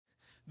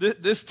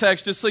This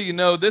text, just so you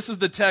know, this is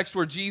the text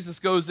where Jesus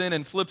goes in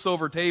and flips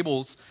over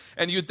tables.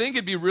 And you'd think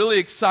it'd be really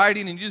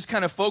exciting and you just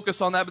kind of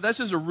focus on that, but that's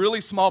just a really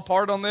small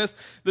part on this.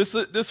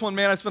 This one,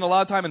 man, I spent a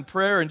lot of time in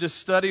prayer and just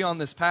study on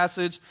this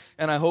passage,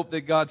 and I hope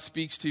that God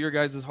speaks to your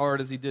guys'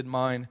 heart as he did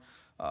mine.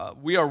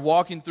 We are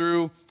walking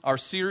through our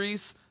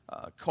series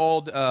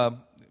called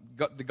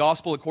The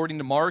Gospel According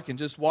to Mark, and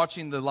just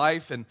watching the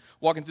life and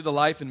walking through the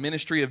life and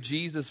ministry of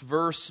Jesus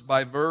verse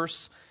by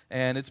verse.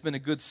 And it's been a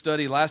good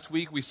study. Last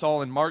week we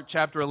saw in Mark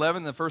chapter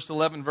 11, the first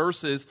 11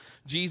 verses,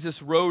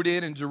 Jesus rode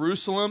in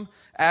Jerusalem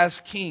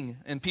as king.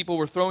 And people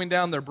were throwing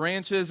down their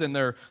branches and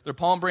their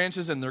palm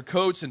branches and their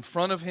coats in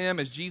front of him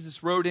as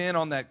Jesus rode in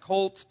on that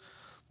colt.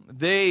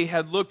 They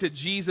had looked at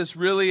Jesus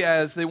really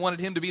as they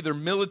wanted him to be their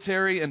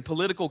military and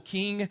political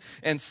king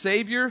and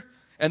savior.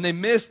 And they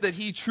missed that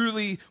he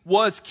truly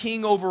was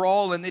king over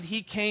all, and that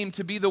he came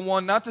to be the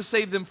one not to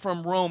save them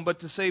from Rome,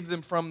 but to save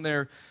them from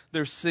their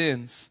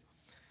sins.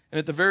 And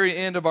at the very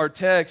end of our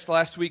text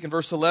last week in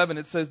verse 11,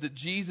 it says that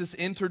Jesus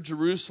entered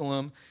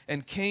Jerusalem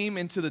and came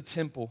into the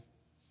temple.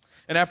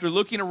 And after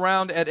looking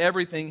around at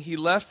everything, he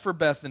left for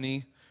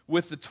Bethany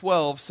with the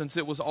 12, since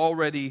it was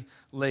already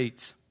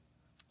late.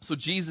 So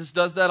Jesus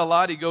does that a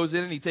lot. He goes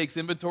in and he takes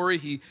inventory.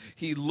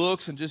 He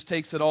looks and just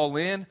takes it all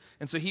in.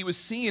 And so he was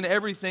seeing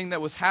everything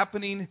that was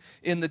happening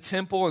in the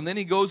temple. And then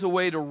he goes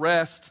away to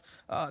rest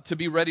to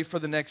be ready for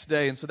the next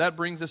day. And so that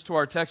brings us to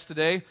our text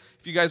today.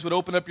 If you guys would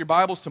open up your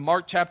Bibles to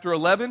Mark chapter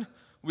 11.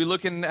 We're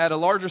looking at a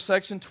larger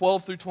section,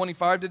 12 through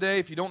 25 today.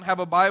 If you don't have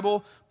a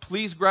Bible,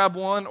 please grab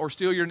one or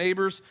steal your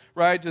neighbor's,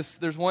 right?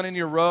 Just there's one in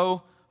your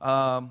row.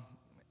 I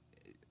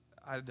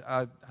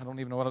don't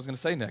even know what I was going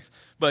to say next.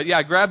 But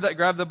yeah, grab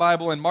the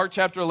Bible in Mark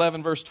chapter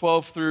 11, verse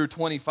 12 through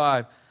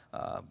 25.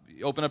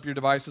 Open up your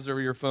devices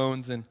or your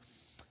phones and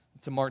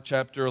to Mark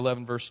chapter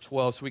 11, verse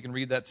 12, so we can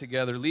read that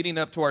together. Leading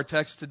up to our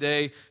text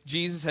today,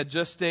 Jesus had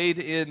just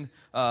stayed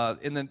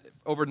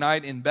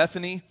overnight in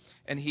Bethany,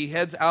 and he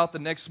heads out the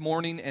next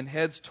morning and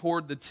heads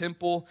toward the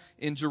temple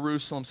in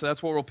Jerusalem. So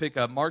that's where we'll pick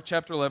up. Mark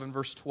chapter 11,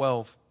 verse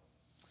 12.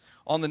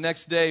 On the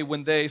next day,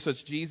 so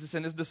it's Jesus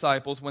and his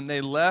disciples, when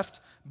they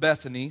left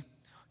Bethany,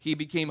 he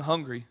became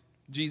hungry.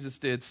 Jesus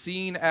did.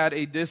 Seeing at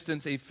a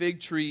distance a fig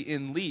tree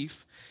in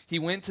leaf, he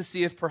went to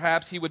see if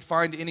perhaps he would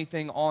find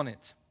anything on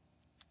it.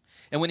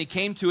 And when he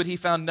came to it, he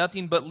found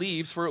nothing but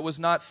leaves, for it was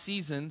not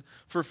season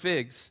for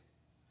figs.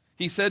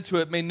 He said to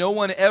it, "May no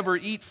one ever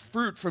eat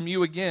fruit from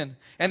you again."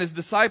 And his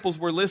disciples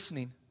were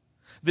listening.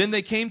 Then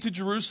they came to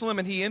Jerusalem,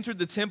 and he entered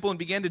the temple and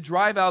began to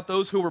drive out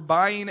those who were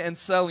buying and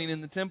selling in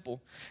the temple,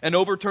 and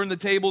overturned the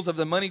tables of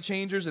the money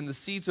changers and the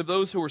seats of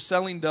those who were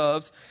selling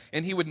doves,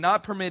 and he would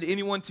not permit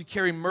anyone to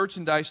carry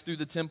merchandise through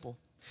the temple.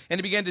 And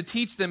he began to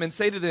teach them and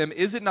say to them,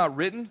 "Is it not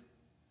written,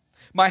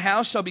 'My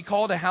house shall be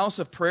called a house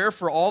of prayer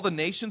for all the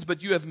nations,'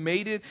 but you have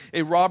made it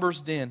a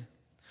robber's den."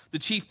 The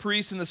chief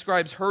priests and the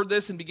scribes heard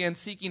this and began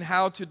seeking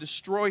how to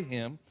destroy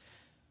him,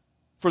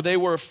 for they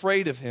were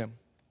afraid of him.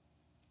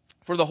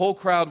 For the whole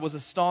crowd was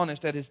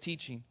astonished at his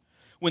teaching.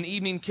 When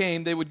evening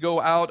came, they would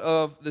go out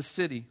of the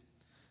city.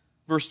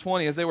 Verse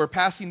 20, as they were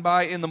passing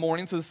by in the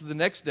morning, so this is the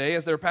next day,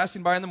 as they were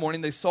passing by in the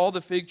morning, they saw the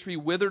fig tree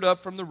withered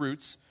up from the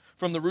roots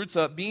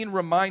up. Being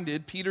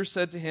reminded, Peter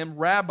said to him,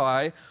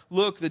 "Rabbi,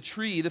 look,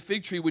 the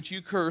fig tree which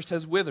you cursed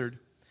has withered."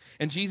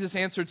 And Jesus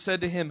answered,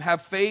 said to him,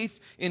 "Have faith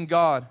in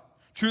God.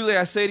 Truly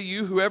I say to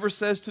you, whoever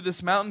says to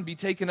this mountain, 'Be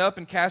taken up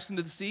and cast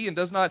into the sea,' and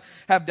does not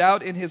have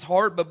doubt in his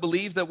heart, but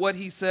believes that what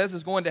he says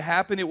is going to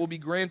happen, it will be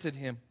granted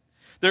him.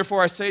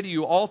 Therefore I say to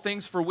you, all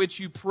things for which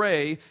you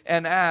pray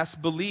and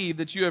ask, believe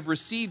that you have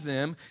received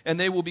them, and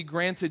they will be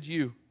granted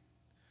you.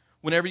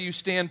 Whenever you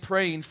stand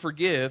praying,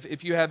 forgive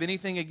if you have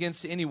anything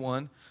against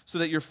anyone, so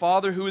that your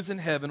Father who is in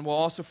heaven will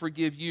also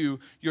forgive you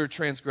your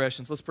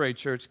transgressions." Let's pray,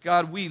 church.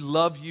 God, we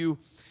love you.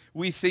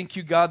 We thank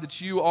you, God,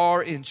 that you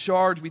are in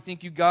charge. We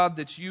thank you, God,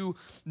 that you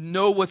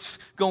know what's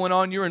going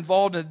on. You're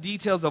involved in the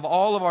details of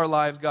all of our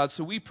lives, God.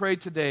 So we pray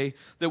today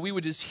that we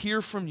would just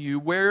hear from you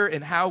where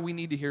and how we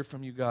need to hear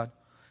from you, God.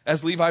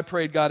 As Levi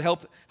prayed, God,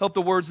 help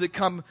the words that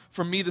come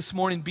from me this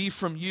morning be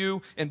from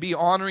you and be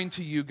honoring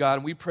to you, God.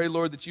 And we pray,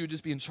 Lord, that you would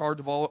just be in charge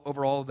of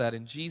over all of that.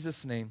 In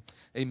Jesus' name,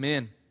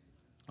 amen.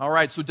 All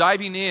right, so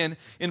diving in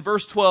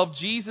verse 12,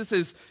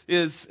 Jesus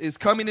is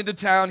coming into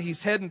town.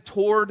 He's heading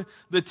toward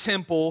the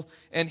temple,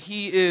 and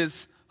he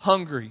is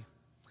hungry.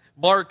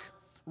 Mark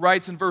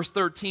writes in verse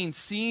 13,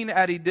 seeing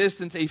at a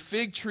distance a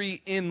fig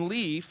tree in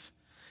leaf,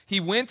 he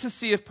went to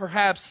see if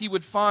perhaps he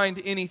would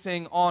find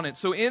anything on it.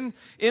 So in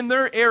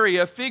their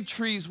area, fig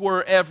trees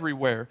were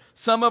everywhere.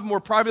 Some of them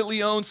were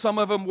privately owned, some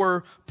of them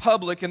were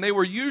public, and they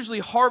were usually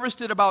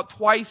harvested about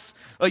twice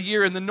a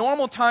year. And the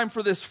normal time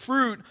for this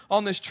fruit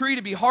on this tree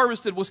to be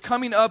harvested was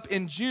coming up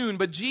in June,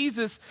 but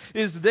Jesus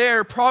is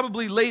there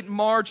probably late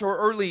March or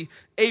early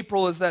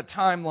April is that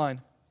timeline.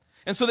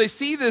 And so they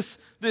see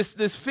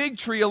this fig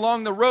tree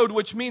along the road,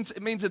 which means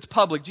it's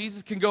public.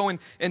 Jesus can go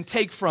and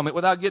take from it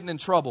without getting in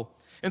trouble.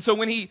 And so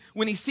when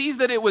he sees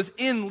that it was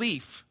in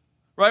leaf,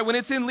 right? When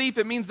it's in leaf,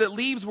 it means that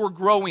leaves were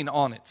growing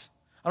on it.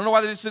 I don't know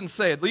why they just didn't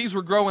say it. Leaves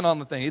were growing on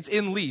the thing. It's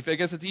in leaf. I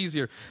guess it's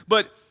easier.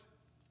 But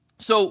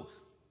so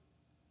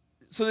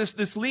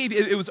this leaf,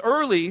 it was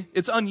early.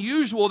 It's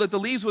unusual that the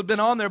leaves would have been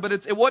on there, but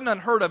it wasn't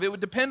unheard of. It would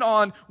depend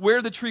on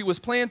where the tree was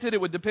planted. It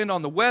would depend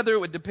on the weather.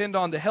 It would depend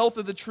on the health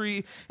of the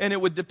tree. And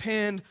it would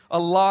depend a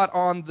lot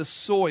on the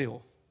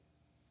soil.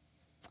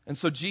 And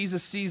so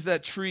Jesus sees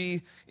that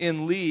tree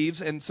in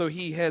leaves, and so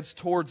he heads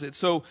towards it.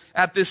 So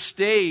at this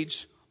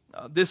stage,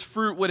 this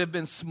fruit would have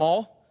been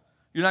small.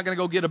 You're not going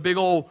to go get a big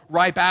old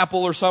ripe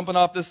apple or something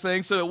off this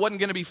thing, so it wasn't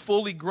going to be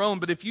fully grown.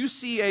 But if you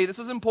see this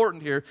is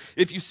important here,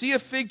 if you see a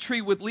fig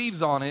tree with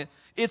leaves on it,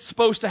 it's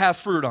supposed to have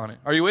fruit on it.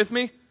 Are you with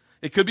me?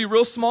 It could be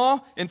real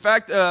small. In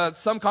fact,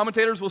 some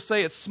commentators will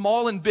say it's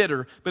small and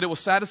bitter, but it will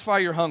satisfy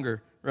your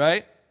hunger,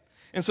 right?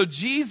 And so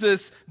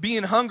Jesus,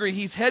 being hungry,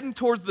 he's heading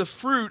towards the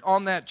fruit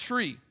on that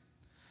tree.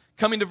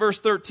 Coming to verse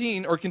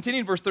 13, or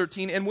continuing verse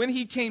 13, and when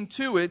he came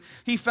to it,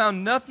 he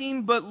found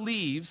nothing but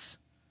leaves,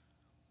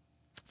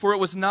 for it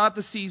was not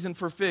the season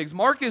for figs.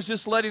 Mark is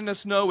just letting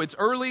us know it's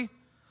early,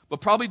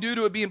 but probably due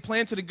to it being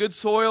planted in good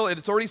soil, and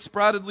it's already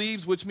sprouted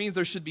leaves, which means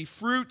there should be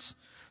fruit,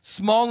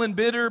 small and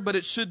bitter, but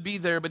it should be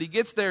there. But he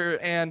gets there,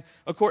 and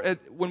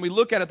when we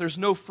look at it, there's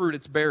no fruit.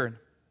 It's barren.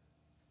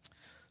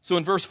 So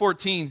in verse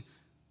 14,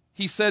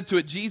 he said to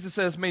it, Jesus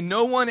says, "May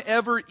no one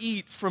ever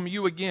eat from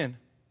you again."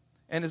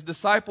 And his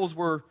disciples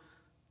were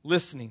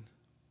listening.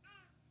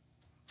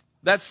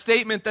 That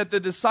statement that the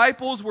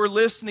disciples were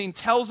listening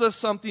tells us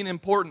something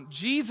important.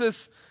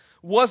 Jesus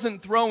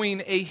wasn't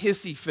throwing a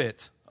hissy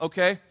fit,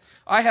 okay?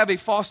 I have a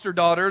foster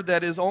daughter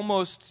that is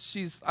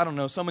she's, I don't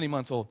know, so many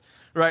months old,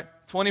 right?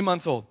 20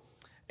 months old.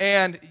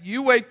 And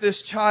you wake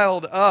this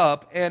child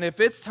up, and if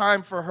it's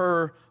time for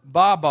her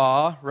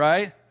baba,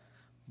 right,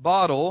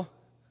 bottle,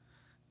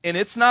 and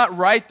it's not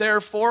right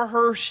there for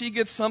her, she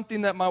gets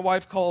something that my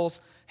wife calls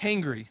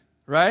hangry,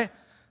 right?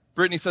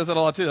 Brittany says that a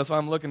lot too. That's why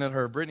I'm looking at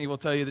her. Brittany will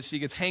tell you that she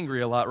gets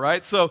hangry a lot,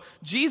 right? So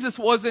Jesus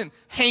wasn't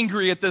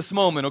hangry at this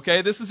moment,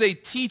 okay? This is a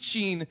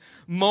teaching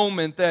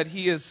moment that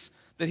he's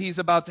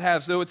about to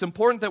have. So it's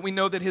important that we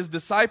know that his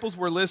disciples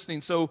were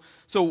listening. So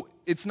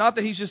it's not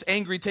that he's just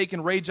angry,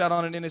 taking rage out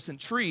on an innocent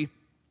tree.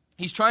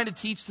 He's trying to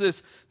teach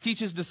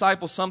his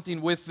disciples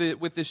something with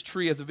this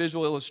tree as a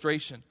visual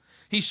illustration.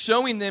 He's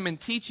showing them and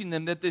teaching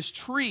them that this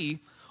tree,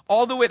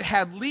 although it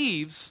had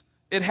leaves,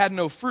 it had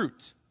no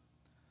fruit.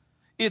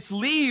 Its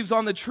leaves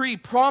on the tree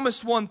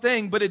promised one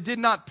thing, but it did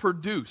not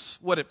produce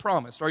what it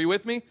promised. Are you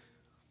with me?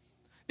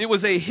 It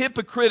was a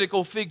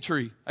hypocritical fig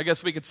tree, I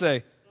guess we could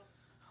say.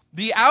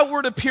 The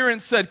outward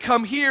appearance said,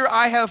 "Come here,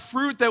 I have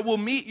fruit that will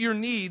meet your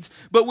needs."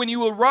 But when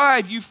you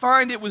arrive, you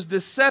find it was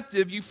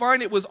deceptive. You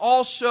find it was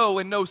all show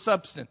and no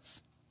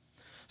substance.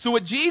 So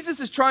what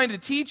Jesus is trying to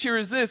teach here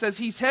is this: as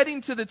he's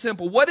heading to the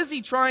temple, what is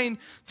he trying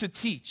to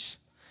teach?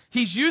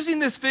 He's using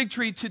this fig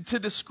tree to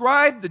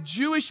describe the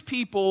Jewish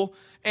people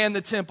and the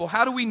temple.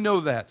 How do we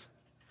know that?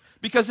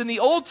 Because in the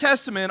Old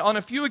Testament, on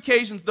a few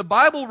occasions, the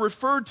Bible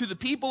referred to the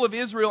people of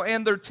Israel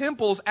and their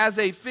temples as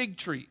a fig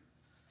tree.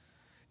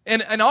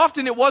 And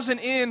often it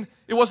wasn't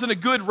a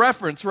good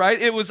reference, right?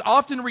 It was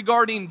often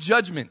regarding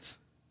judgment.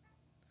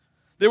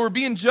 They were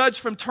being judged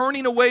from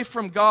turning away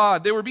from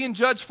God. They were being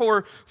judged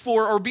for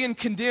or being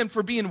condemned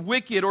for being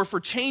wicked or for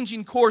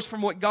changing course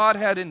from what God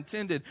had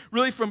intended.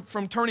 Really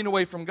from turning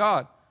away from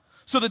God.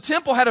 So the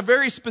temple had a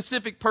very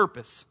specific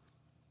purpose.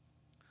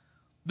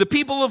 The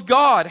people of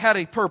God had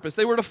a purpose.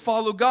 They were to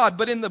follow God.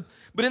 But in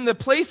the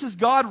places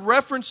God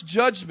referenced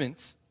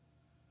judgment,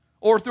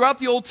 or throughout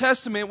the Old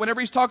Testament,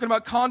 whenever he's talking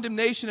about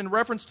condemnation in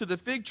reference to the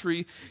fig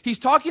tree, he's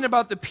talking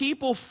about the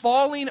people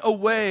falling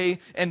away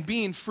and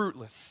being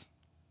fruitless.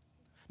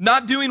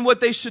 Not doing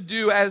what they should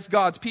do as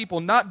God's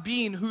people, not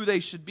being who they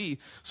should be.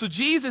 So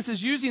Jesus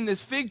is using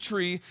this fig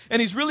tree, and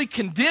he's really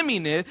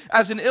condemning it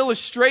as an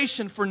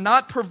illustration for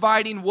not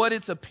providing what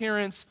its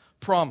appearance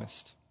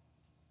promised.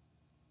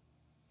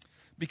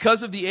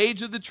 Because of the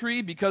age of the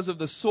tree, because of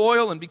the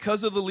soil, and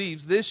because of the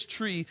leaves, this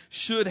tree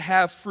should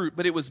have fruit.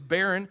 But it was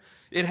barren.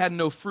 It had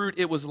no fruit.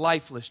 It was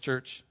lifeless,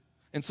 church.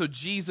 And so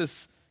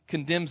Jesus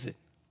condemns it.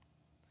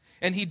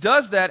 And he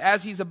does that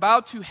as he's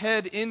about to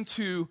head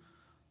into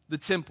the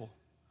temple.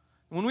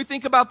 When we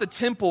think about the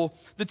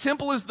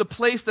temple is the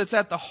place that's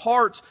at the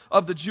heart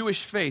of the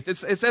Jewish faith.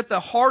 It's at the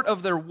heart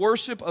of their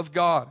worship of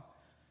God.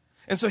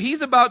 And so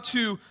he's about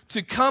to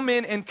come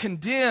in and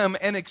condemn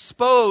and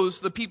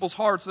expose the people's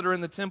hearts that are in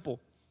the temple.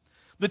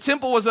 The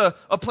temple was a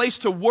place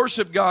to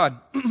worship God,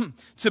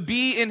 to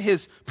be in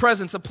his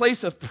presence, a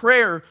place of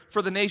prayer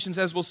for the nations,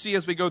 as we'll see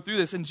as we go through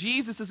this. And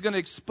Jesus is going to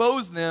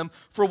expose them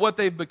for what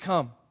they've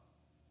become.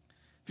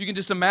 If you can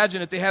just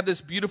imagine it, they have this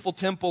beautiful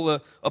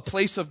temple, a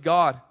place of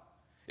God.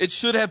 It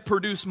should have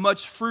produced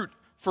much fruit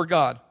for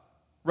God,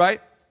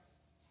 right?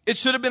 It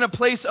should have been a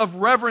place of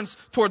reverence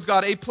towards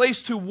God, a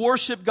place to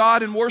worship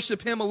God and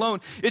worship him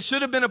alone. It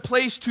should have been a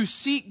place to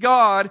seek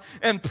God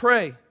and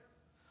pray.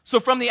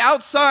 So from the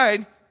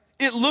outside,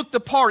 it looked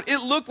the part.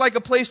 It looked like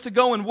a place to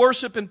go and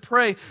worship and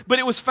pray, but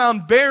it was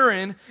found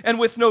barren and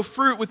with no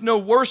fruit, with no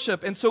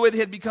worship. And so it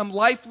had become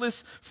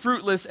lifeless,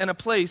 fruitless, and a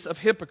place of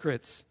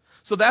hypocrites.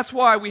 So that's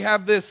why we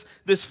have this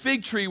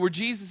fig tree where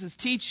Jesus is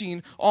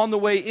teaching on the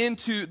way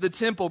into the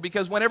temple,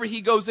 because whenever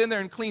he goes in there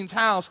and cleans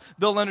house,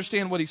 they'll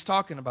understand what he's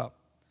talking about.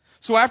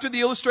 So after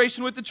the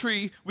illustration with the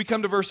tree, we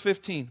come to verse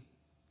 15.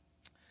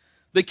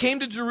 They came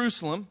to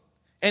Jerusalem,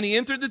 and he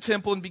entered the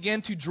temple and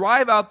began to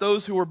drive out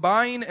those who were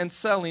buying and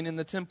selling in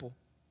the temple,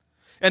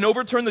 and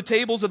overturned the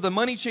tables of the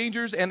money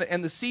changers and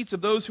the seats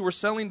of those who were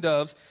selling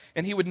doves,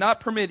 and he would not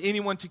permit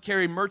anyone to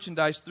carry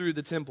merchandise through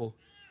the temple.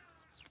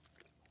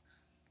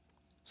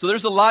 So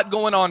there's a lot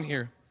going on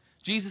here.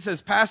 Jesus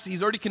has passed,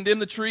 he's already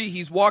condemned the tree,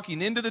 he's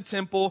walking into the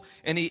temple,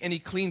 and he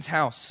cleans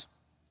house.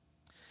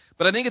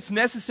 But I think it's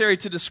necessary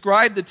to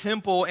describe the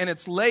temple and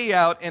its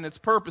layout and its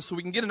purpose so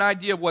we can get an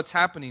idea of what's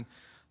happening.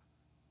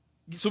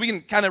 So we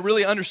can kind of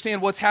really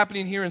understand what's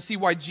happening here and see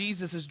why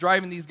Jesus is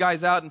driving these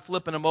guys out and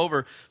flipping them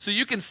over. So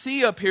you can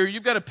see up here,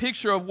 you've got a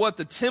picture of what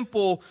the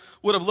temple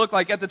would have looked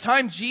like. At the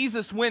time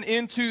Jesus went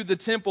into the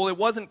temple, it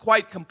wasn't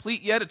quite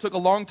complete yet. It took a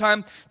long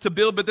time to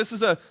build, but this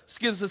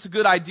gives us a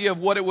good idea of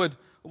what it would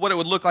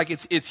look like.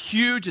 It's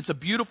huge. It's a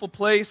beautiful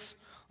place.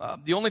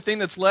 The only thing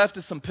that's left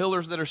is some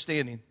pillars that are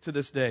standing to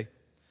this day.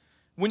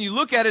 When you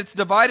look at it, it's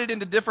divided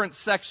into different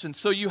sections.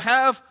 So you've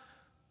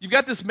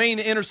got this main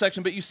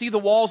intersection, but you see the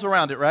walls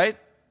around it, right?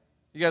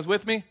 You guys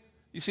with me?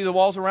 You see the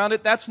walls around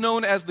it? That's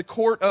known as the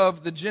court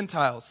of the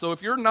Gentiles. So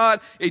if you're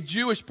not a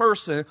Jewish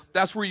person,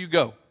 that's where you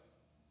go.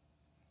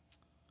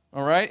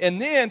 All right?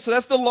 And then, so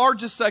that's the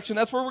largest section.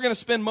 That's where we're going to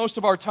spend most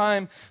of our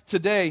time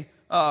today.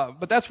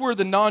 But that's where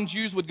the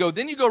non-Jews would go.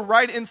 Then you go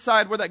right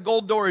inside where that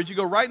gold door is. You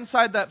go right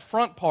inside that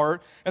front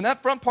part. And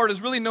that front part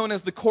is really known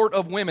as the court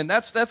of women.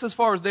 That's as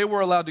far as they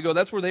were allowed to go.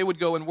 That's where they would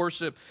go and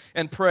worship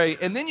and pray.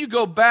 And then you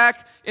go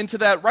back into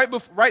that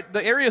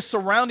the area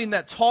surrounding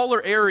that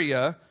taller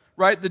area,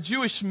 right? The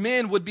Jewish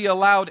men would be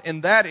allowed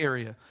in that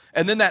area.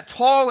 And then that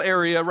tall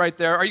area right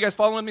there. Are you guys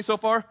following me so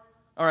far?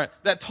 All right.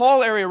 That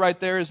tall area right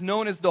there is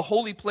known as the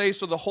holy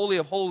place or the Holy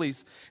of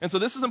Holies. And so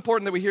this is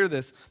important that we hear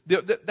this.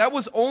 That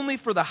was only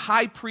for the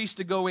high priest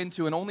to go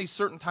into and only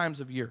certain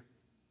times of year.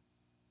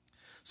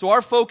 So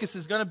our focus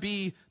is going to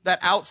be that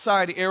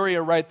outside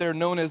area right there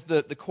known as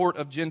the court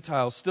of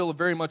Gentiles, still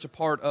very much a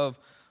part of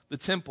the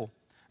temple.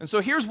 And so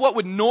here's what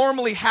would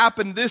normally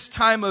happen this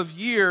time of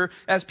year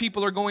as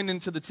people are going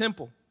into the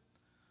temple.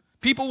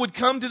 People would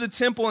come to the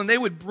temple and they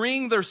would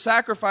bring their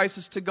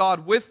sacrifices to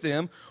God with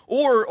them,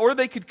 or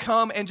they could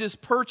come and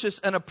just purchase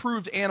an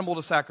approved animal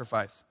to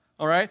sacrifice.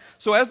 All right?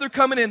 So as they're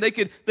coming in, they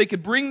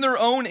could bring their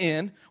own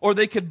in, or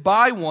they could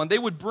buy one. They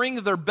would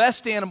bring their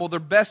best animal, their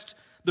best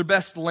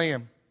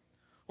lamb.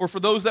 Or for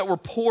those that were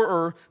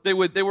poorer, they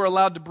were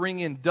allowed to bring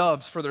in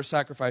doves for their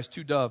sacrifice,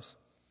 2 doves.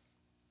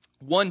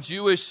 One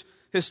Jewish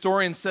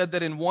historian said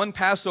that in one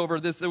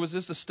Passover, there was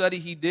just a study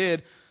he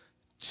did,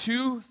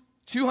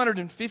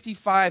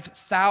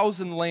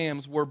 255,000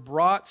 lambs were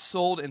brought,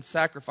 sold, and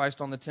sacrificed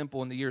on the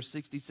temple in the year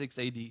 66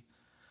 A.D.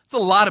 It's a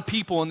lot of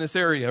people in this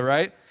area,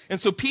 right? And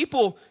so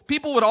people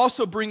would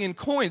also bring in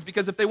coins,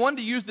 because if they wanted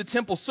to use the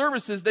temple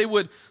services, there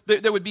would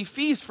be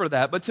fees for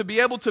that. But to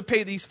be able to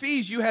pay these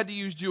fees, you had to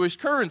use Jewish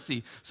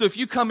currency. So if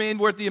you come in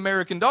worth the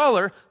American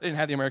dollar, they didn't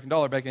have the American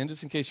dollar back then,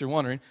 just in case you're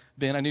wondering.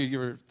 Ben, I knew you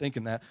were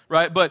thinking that,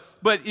 right? But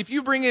if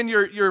you bring in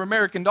your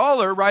American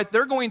dollar, right,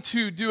 they're going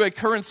to do a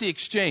currency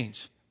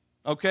exchange.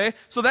 Okay?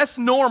 So that's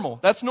normal.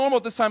 That's normal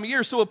at this time of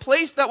year. So a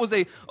place that was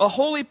a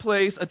holy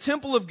place, a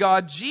temple of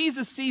God,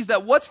 Jesus sees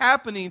that what's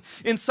happening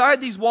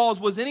inside these walls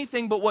was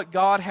anything but what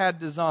God had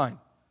designed.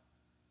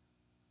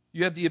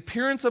 You have the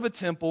appearance of a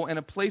temple and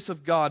a place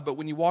of God, but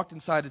when you walked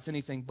inside, it's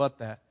anything but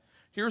that.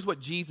 Here's what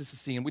Jesus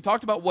is seeing. We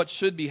talked about what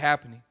should be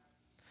happening,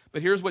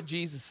 but here's what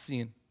Jesus is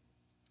seeing.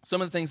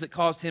 Some of the things that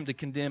caused him to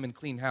condemn and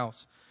clean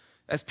house.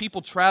 As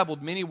people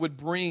traveled, many would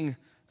bring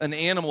an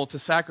animal to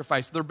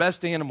sacrifice, their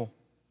best animal.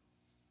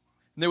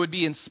 And there would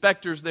be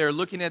inspectors there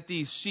looking at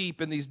these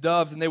sheep and these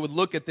doves, and they would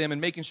look at them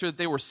and making sure that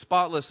they were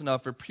spotless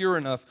enough or pure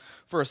enough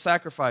for a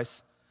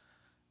sacrifice.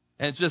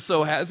 And it just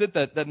so has it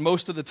that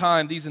most of the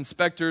time these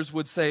inspectors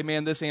would say,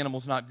 man, this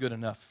animal's not good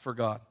enough for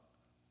God.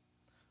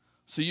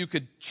 So you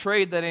could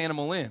trade that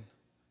animal in.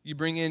 You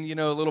bring in,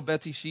 a little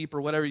Betsy sheep or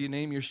whatever you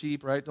name your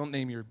sheep, right? Don't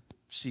name your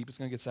sheep. It's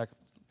going to get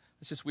sacrificed.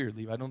 It's just weird,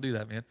 Levi. Don't do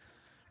that, man.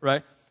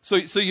 Right? So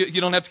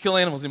you don't have to kill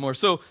animals anymore.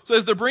 So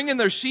as they're bringing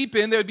their sheep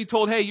in, they would be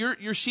told, hey,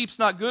 your sheep's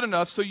not good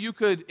enough, so you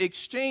could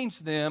exchange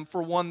them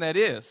for one that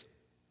is.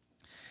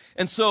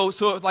 And so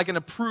it's like an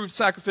approved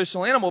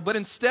sacrificial animal. But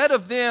instead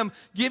of them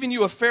giving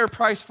you a fair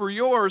price for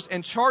yours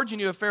and charging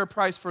you a fair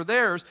price for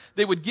theirs,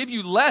 they would give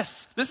you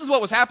less. This is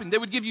what was happening. They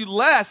would give you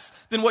less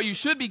than what you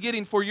should be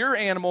getting for your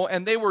animal,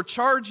 and they were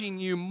charging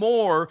you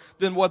more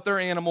than what their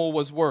animal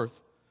was worth.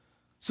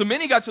 So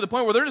many got to the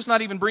point where they're just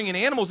not even bringing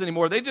animals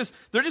anymore. They're just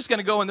going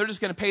to go and they're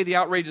just going to pay the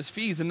outrageous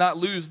fees and not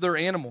lose their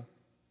animal.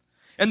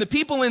 And the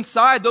people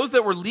inside, those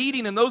that were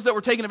leading and those that were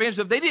taking advantage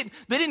of, they didn't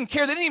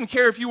care. They didn't even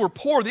care if you were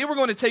poor. They were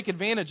going to take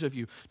advantage of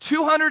you.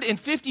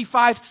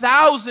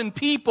 255,000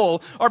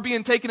 people are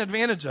being taken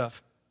advantage of.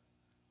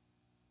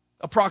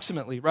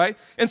 Approximately, right?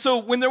 And so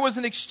when there was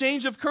an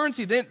exchange of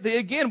currency, they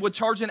again would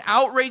charge an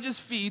outrageous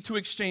fee to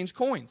exchange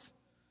coins.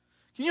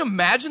 Can you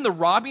imagine the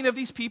robbing of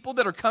these people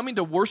that are coming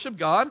to worship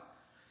God?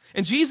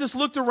 And Jesus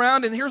looked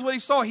around, and here's what he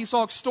saw. He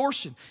saw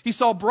extortion. He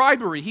saw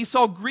bribery. He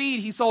saw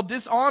greed. He saw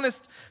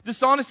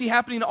dishonesty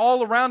happening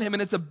all around him.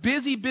 And it's a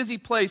busy, busy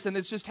place, and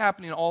it's just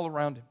happening all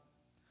around him.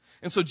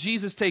 And so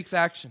Jesus takes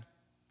action.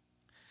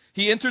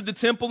 He entered the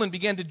temple and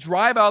began to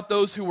drive out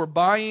those who were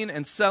buying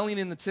and selling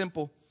in the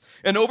temple,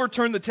 and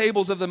overturned the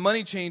tables of the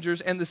money changers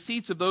and the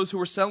seats of those who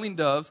were selling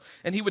doves,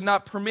 and he would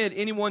not permit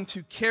anyone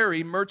to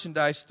carry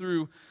merchandise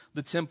through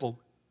the temple.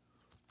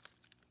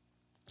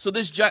 So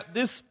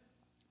this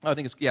I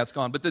think it's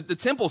gone. But the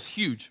temple's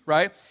huge,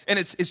 right? And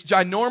it's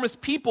ginormous.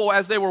 People,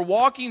 as they were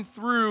walking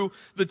through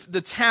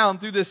the town,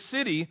 through this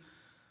city,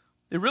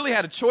 they really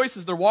had a choice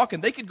as they're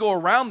walking. They could go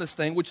around this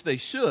thing, which they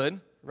should,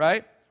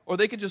 right? Or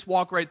they could just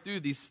walk right through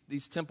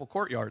these temple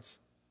courtyards.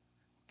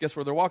 Guess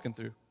where they're walking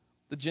through?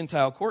 The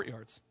Gentile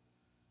courtyards.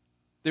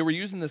 They were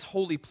using this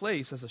holy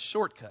place as a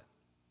shortcut.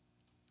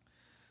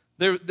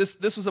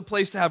 This was a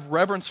place to have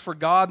reverence for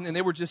God, and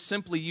they were just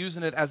simply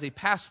using it as a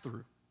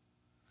pass-through.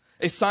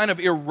 A sign of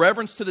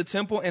irreverence to the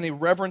temple and a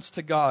reverence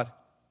to God.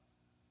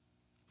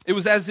 It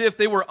was as if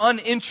they were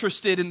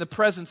uninterested in the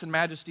presence and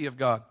majesty of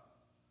God.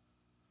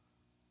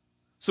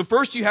 So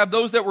first you have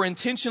those that were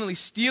intentionally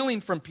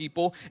stealing from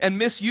people and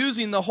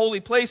misusing the holy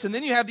place. And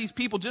then you have these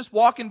people just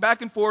walking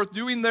back and forth,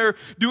 doing their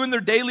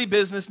daily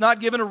business, not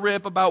giving a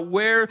rip about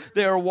where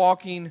they are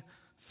walking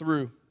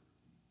through.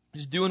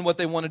 Just doing what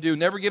they want to do,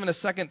 never giving a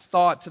second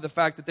thought to the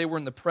fact that they were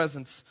in the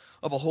presence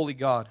of a holy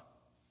God.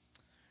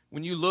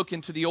 When you look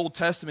into the Old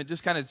Testament,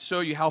 just kind of show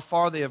you how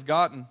far they have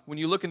gotten. When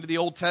you look into the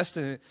Old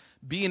Testament,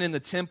 being in the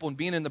temple and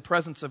being in the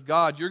presence of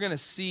God, you're going to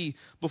see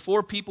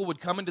before people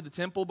would come into the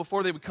temple,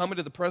 before they would come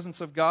into the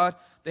presence of God,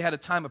 they had a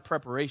time of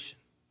preparation.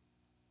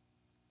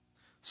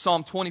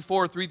 Psalm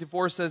 24,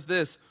 3-4 says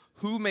this,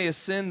 "Who may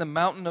ascend the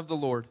mountain of the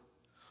Lord?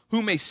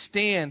 Who may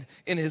stand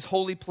in his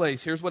holy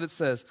place?" Here's what it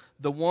says,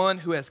 "The one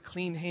who has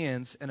clean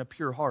hands and a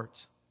pure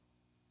heart."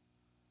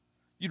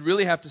 You'd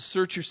really have to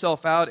search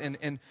yourself out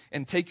and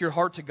take your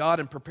heart to God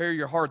and prepare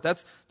your heart.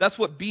 That's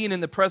what being in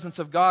the presence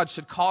of God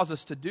should cause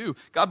us to do.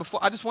 God,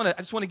 I just want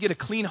to get a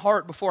clean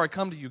heart before I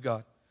come to you,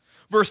 God.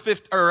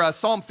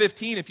 Psalm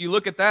 15, if you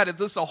look at that,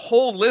 it's a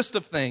whole list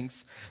of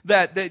things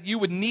that you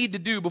would need to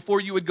do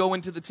before you would go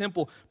into the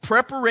temple.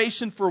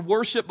 Preparation for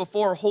worship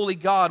before a holy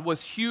God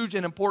was huge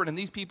and important. And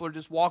these people are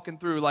just walking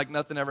through like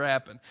nothing ever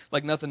happened,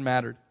 like nothing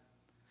mattered.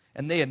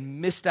 And they had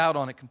missed out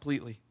on it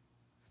completely.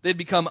 They'd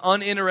become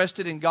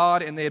uninterested in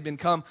God, and they had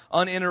become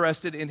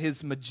uninterested in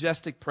His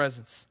majestic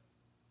presence.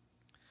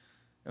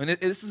 I mean,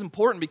 this is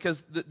important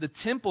because the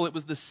temple, it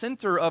was the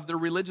center of their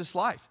religious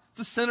life. It's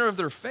the center of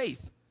their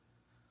faith.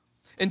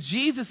 And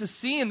Jesus is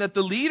seeing that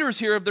the leaders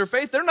here of their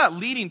faith, they're not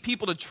leading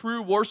people to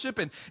true worship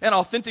and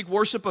authentic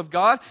worship of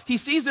God. He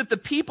sees that the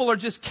people are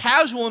just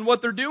casual in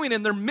what they're doing,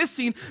 and they're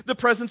missing the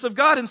presence of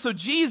God. And so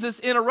Jesus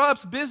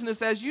interrupts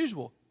business as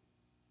usual.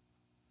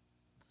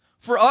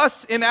 For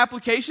us, in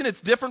application,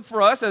 it's different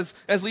for us.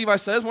 As Levi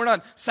says, we're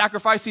not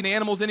sacrificing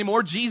animals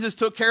anymore. Jesus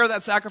took care of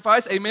that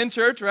sacrifice. Amen,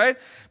 church, right?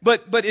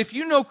 But if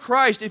you know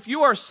Christ, if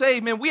you are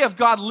saved, man, we have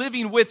God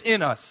living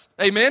within us.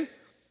 Amen?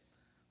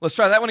 Let's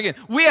try that one again.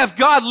 We have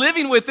God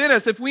living within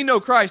us if we know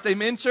Christ.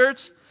 Amen,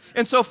 church?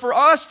 And so for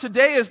us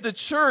today as the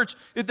church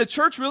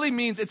really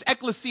means it's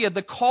ecclesia,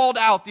 the called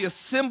out, the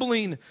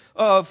assembling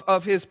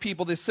of His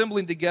people, the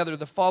assembling together,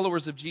 the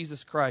followers of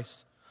Jesus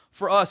Christ.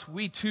 For us,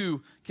 we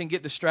too can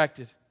get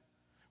distracted.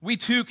 We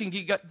too can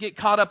get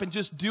caught up in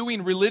just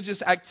doing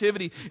religious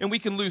activity, and we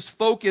can lose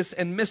focus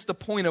and miss the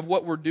point of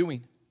what we're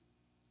doing.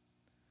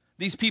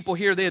 These people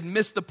here, they had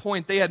missed the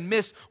point. They had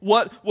missed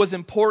what was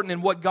important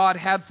and what God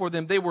had for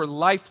them. They were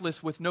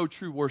lifeless with no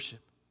true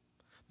worship.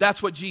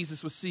 That's what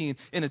Jesus was seeing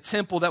in a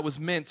temple that was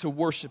meant to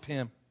worship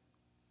Him.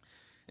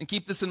 And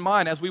keep this in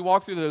mind, as we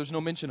walk through there's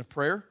no mention of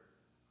prayer.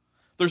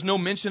 There's no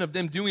mention of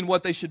them doing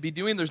what they should be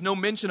doing. There's no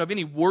mention of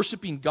any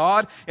worshiping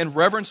God and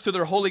reverence to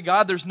their holy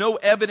God. There's no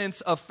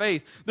evidence of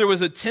faith. There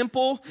was a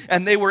temple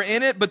and they were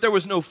in it, but there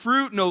was no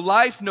fruit, no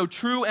life, no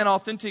true and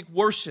authentic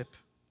worship.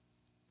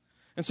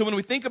 And so when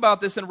we think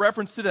about this in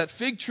reference to that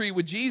fig tree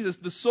with Jesus,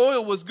 the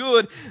soil was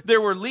good,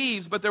 there were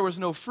leaves, but there was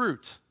no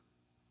fruit.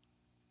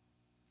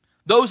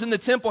 Those in the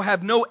temple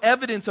have no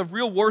evidence of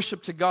real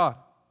worship to God.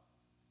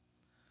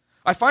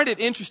 I find it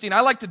interesting.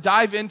 I like to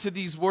dive into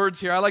these words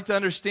here. I like to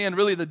understand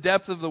really the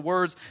depth of the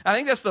words. I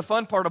think that's the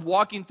fun part of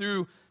walking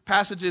through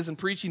passages and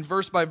preaching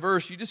verse by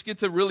verse. You just get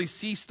to really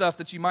see stuff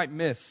that you might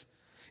miss.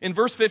 In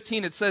verse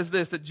 15, it says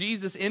this, that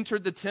Jesus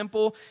entered the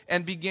temple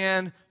and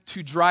began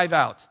to drive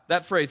out.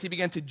 That phrase, He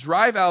began to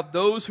drive out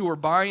those who were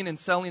buying and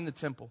selling in the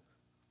temple.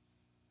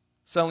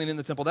 Selling in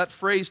the temple. That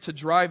phrase, to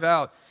drive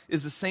out,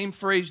 is the same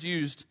phrase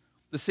used,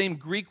 the same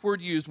Greek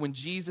word used when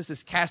Jesus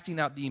is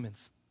casting out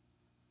demons.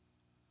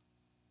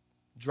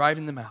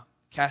 Driving them out,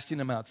 casting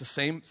them out. It's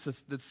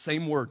the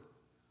same word.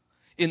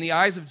 In the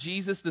eyes of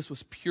Jesus, this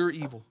was pure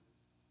evil,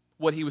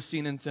 what He was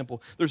seeing in the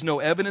temple. There's no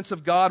evidence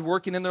of God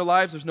working in their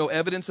lives. There's no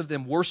evidence of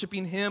them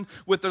worshiping Him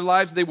with their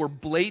lives. They were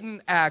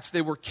blatant acts.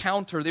 They were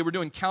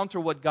doing counter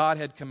what God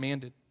had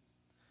commanded.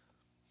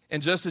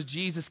 And just as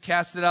Jesus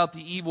casted out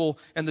the evil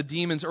and the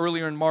demons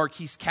earlier in Mark,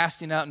 he's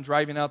casting out and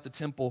driving out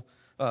the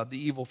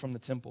evil from the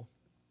temple.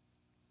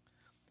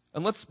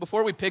 And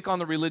before we pick on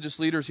the religious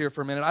leaders here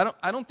for a minute,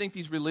 I don't think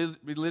these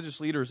religious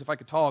leaders, if I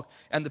could talk,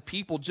 and the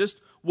people just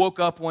woke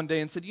up one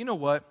day and said, you know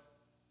what?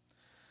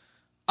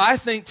 I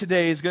think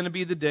today is going to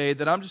be the day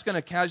that I'm just going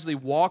to casually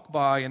walk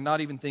by and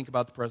not even think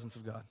about the presence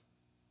of God.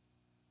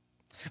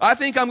 I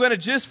think I'm going to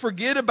just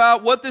forget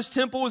about what this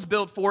temple was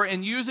built for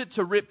and use it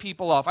to rip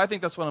people off. I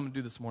think that's what I'm going to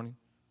do this morning.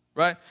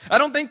 Right? I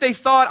don't think they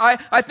thought,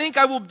 I think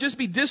I will just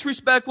be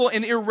disrespectful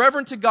and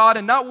irreverent to God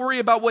and not worry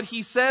about what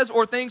He says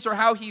or thinks or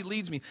how He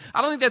leads me.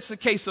 I don't think that's the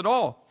case at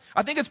all.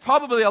 I think it's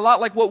probably a lot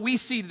like what we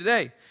see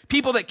today.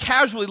 People that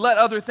casually let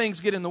other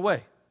things get in the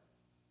way.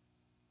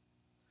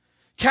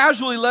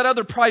 Casually let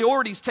other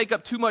priorities take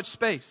up too much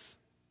space.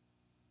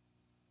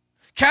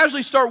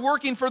 Casually start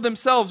working for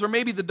themselves or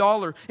maybe the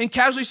dollar and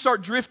casually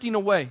start drifting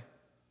away.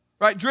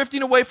 Right?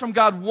 Drifting away from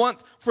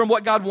from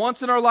what God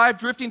wants in our life,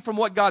 drifting from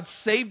what God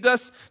saved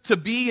us to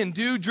be and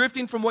do,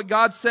 drifting from what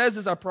God says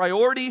is a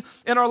priority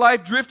in our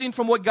life, drifting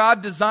from what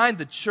God designed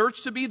the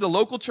church to be, the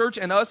local church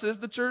and us as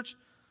the church,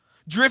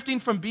 drifting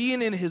from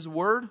being in His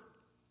Word.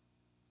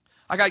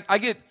 I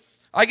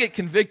get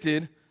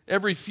convicted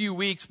every few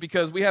weeks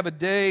because we have a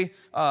day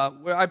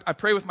where I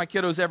pray with my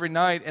kiddos every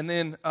night, and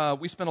then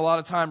we spend a lot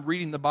of time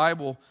reading the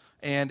Bible.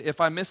 And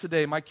if I miss a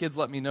day, my kids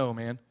let me know,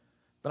 man.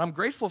 But I'm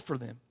grateful for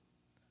them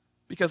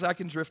because I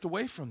can drift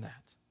away from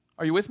that.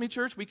 Are you with me,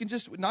 church? We can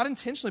just, not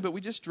intentionally, but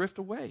we just drift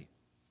away.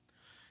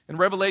 In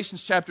Revelation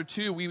chapter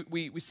 2,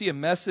 we see a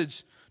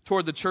message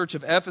toward the church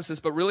of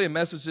Ephesus, but really a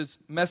message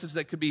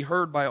that could be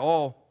heard by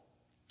all.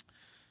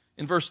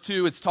 In verse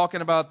 2, it's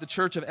talking about the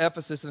church of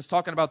Ephesus, and it's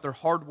talking about their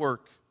hard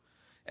work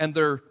and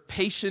their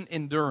patient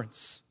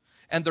endurance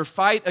and their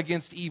fight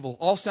against evil.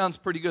 All sounds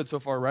pretty good so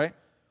far, right?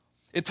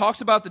 It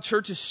talks about the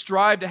church's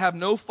strive to have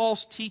no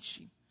false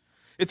teaching.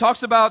 It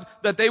talks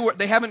about that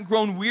they haven't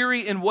grown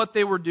weary in what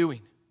they were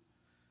doing.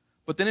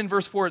 But then in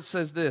verse 4 it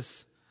says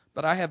this,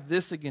 but I have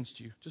this against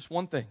you, just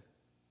one thing,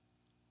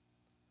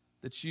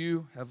 that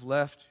you have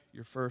left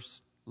your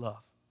first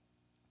love.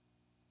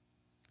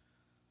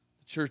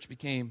 The church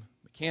became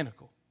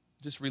mechanical,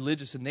 just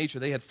religious in nature.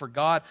 They had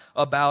forgot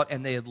about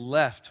and they had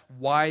left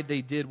why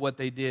they did what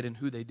they did and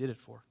who they did it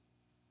for.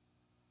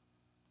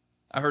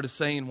 I heard a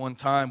saying one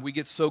time, we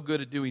get so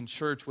good at doing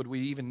church, would we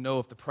even know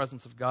if the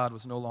presence of God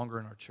was no longer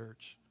in our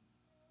church?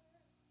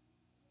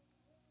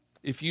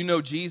 If you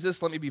know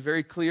Jesus, let me be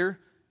very clear,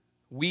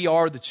 we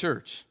are the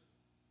church.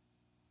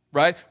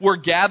 Right? We're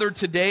gathered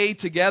today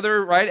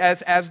together, right,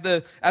 as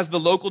the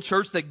local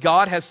church that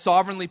God has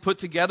sovereignly put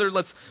together.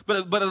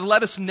 But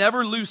let us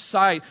never lose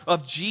sight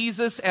of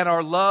Jesus and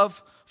our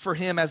love for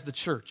Him as the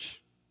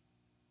church.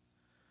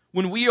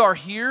 When we are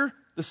here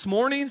this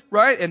morning,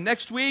 right, and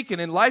next week and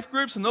in life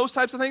groups and those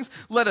types of things,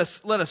 let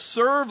us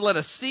serve, let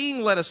us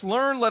sing, let us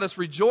learn, let us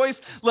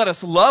rejoice, let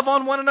us love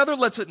on one another,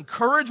 let's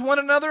encourage one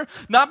another,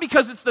 not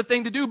because it's the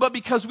thing to do, but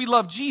because we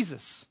love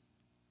Jesus.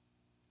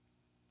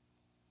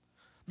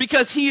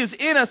 Because He is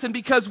in us and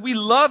because we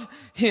love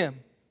Him.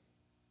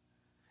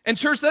 And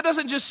church, that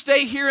doesn't just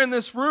stay here in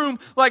this room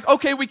like,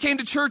 okay, we came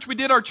to church, we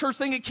did our church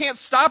thing. It can't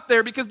stop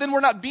there because then we're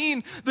not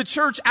being the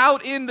church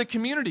out in the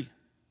community.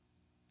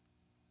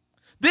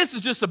 This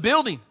is just a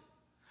building.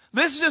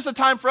 This is just a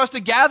time for us to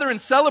gather and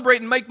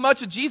celebrate and make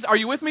much of Jesus. Are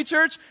you with me,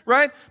 church?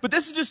 Right? But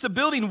this is just a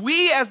building.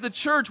 We as the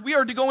church, we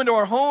are to go into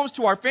our homes,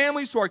 to our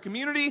families, to our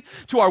community,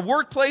 to our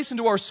workplace, and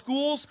to our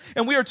schools,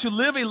 and we are to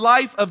live a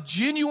life of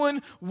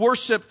genuine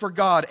worship for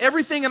God.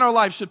 Everything in our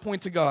life should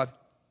point to God.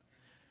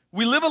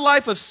 We live a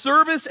life of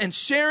service and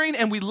sharing,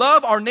 and we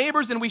love our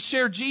neighbors, and we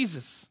share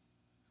Jesus.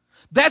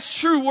 That's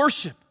true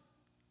worship.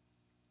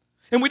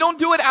 And we don't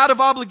do it out of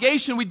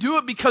obligation. We do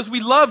it because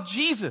we love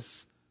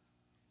Jesus.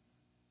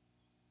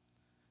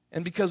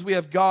 And because we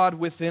have God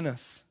within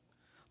us.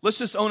 Let's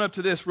just own up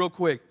to this real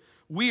quick.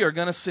 We are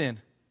going to sin.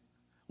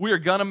 We are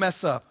going to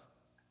mess up.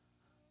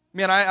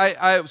 Man,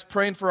 I was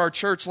praying for our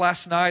church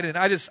last night, and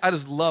I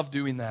just love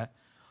doing that.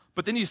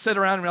 But then you sit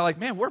around and you're like,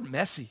 man, we're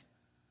messy.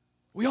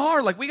 We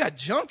are. Like, we got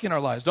junk in our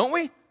lives, don't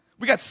we?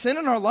 We got sin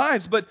in our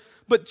lives. But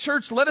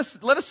church,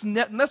 let's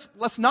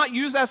not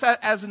use that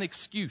as an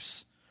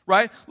excuse.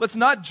 Right? Let's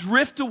not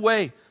drift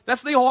away.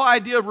 That's the whole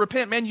idea of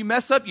repent. Man, you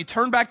mess up, you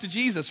turn back to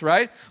Jesus,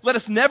 right? Let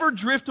us never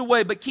drift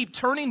away, but keep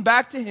turning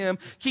back to Him,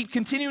 keep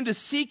continuing to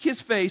seek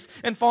His face,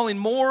 and falling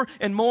more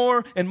and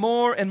more and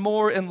more and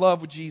more in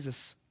love with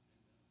Jesus.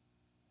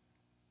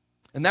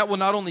 And that will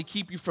not only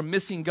keep you from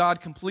missing God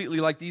completely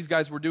like these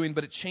guys were doing,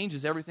 but it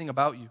changes everything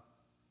about you.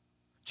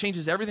 It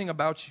changes everything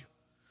about you.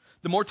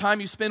 The more time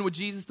you spend with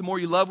Jesus, the more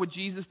you love with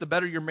Jesus, the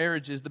better your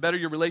marriage is, the better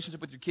your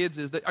relationship with your kids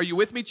is. Are you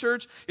with me,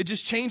 church? It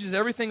just changes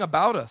everything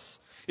about us.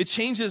 It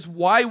changes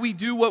why we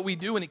do what we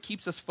do, and it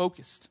keeps us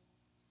focused.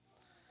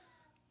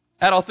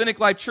 At Authentic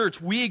Life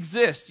Church, we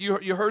exist.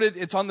 You heard it.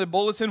 It's on the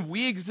bulletin.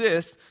 We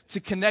exist to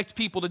connect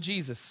people to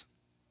Jesus.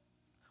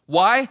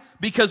 Why?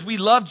 Because we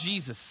love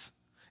Jesus,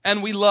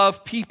 and we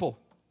love people.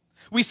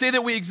 We say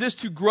that we exist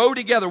to grow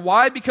together.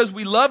 Why? Because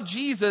we love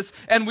Jesus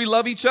and we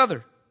love each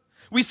other.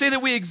 We say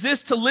that we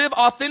exist to live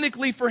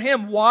authentically for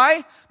Him.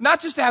 Why?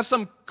 Not just to have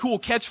some cool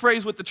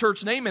catchphrase with the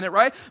church name in it,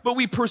 right? But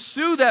we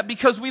pursue that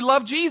because we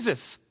love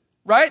Jesus,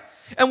 right?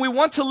 And we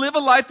want to live a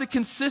life that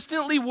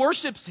consistently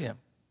worships Him.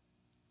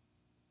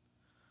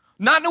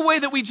 Not in a way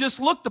that we just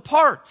look the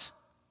part.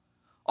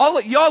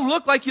 Y'all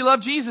look like you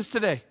love Jesus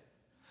today.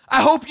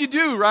 I hope you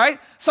do, right?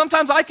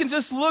 Sometimes I can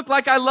just look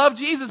like I love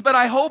Jesus, but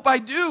I hope I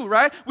do,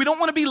 right? We don't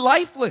want to be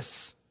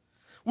lifeless.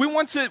 We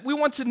want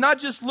to not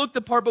just look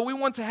the part, but we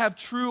want to have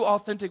true,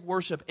 authentic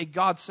worship, a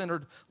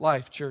God-centered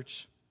life,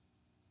 church.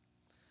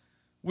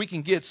 We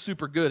can get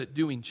super good at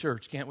doing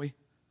church, can't we?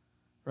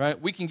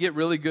 Right? We can get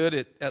really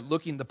good at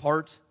looking the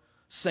part,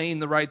 saying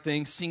the right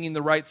things, singing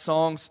the right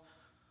songs.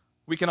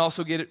 We can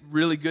also get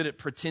really good at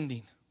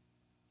pretending.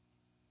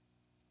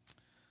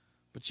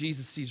 But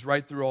Jesus sees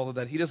right through all of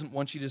that. He doesn't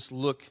want you to just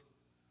look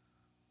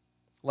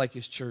like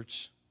His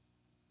church.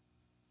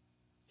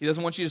 He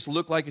doesn't want you to just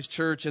look like His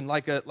church and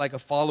like a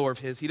follower of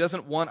His. He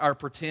doesn't want our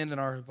pretend and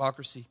our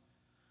hypocrisy.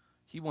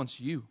 He wants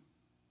you.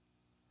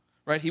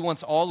 Right? He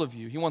wants all of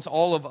you. He wants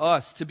all of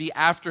us to be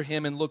after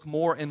Him and look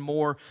more and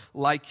more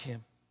like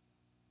Him.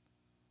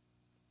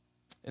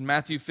 In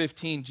Matthew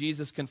 15,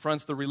 Jesus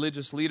confronts the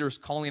religious leaders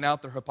calling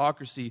out their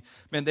hypocrisy.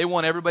 Man, they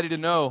want everybody to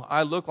know,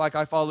 I look like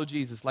I follow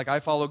Jesus, like I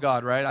follow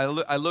God, right?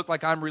 I look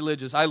like I'm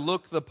religious. I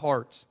look the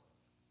part.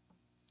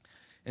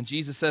 And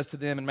Jesus says to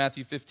them in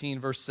Matthew 15,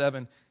 verse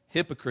 7,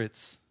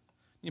 hypocrites.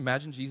 Can you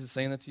imagine Jesus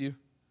saying that to you?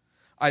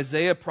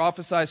 Isaiah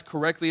prophesies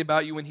correctly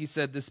about you when he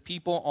said, this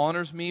people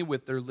honors me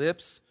with their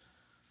lips,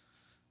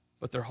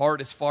 but their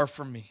heart is far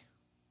from me.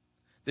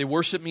 They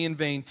worship me in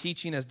vain,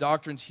 teaching as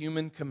doctrines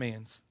human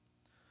commands.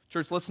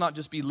 Church, let's not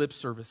just be lip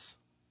service,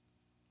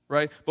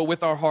 right? But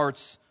with our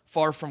hearts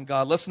far from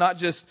God. Let's not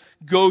just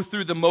go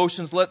through the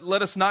motions.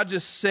 Let us not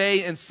just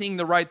say and sing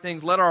the right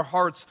things. Let our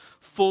hearts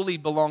fully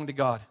belong to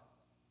God.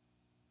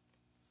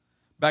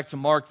 Back to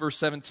Mark, verse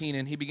 17,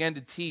 and He began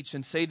to teach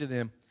and say to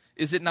them,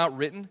 is it not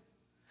written,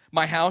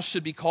 my house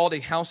should be called a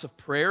house of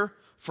prayer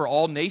for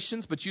all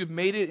nations, but you've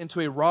made it into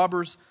a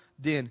robber's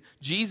den.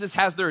 Jesus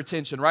has their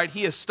attention, right?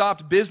 He has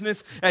stopped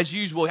business as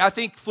usual. I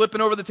think flipping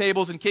over the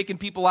tables and kicking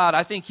people out.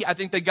 I think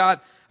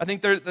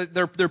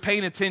they're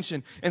paying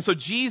attention. And so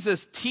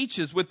Jesus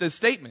teaches with this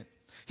statement.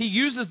 He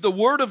uses the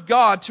Word of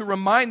God to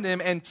remind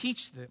them and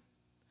teach them.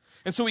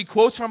 And so he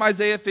quotes from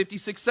Isaiah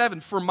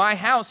 56:7. For my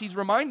house, he's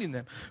reminding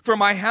them, for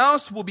my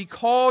house will be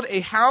called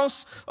a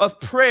house of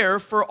prayer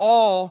for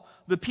all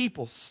the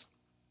peoples.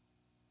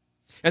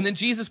 And then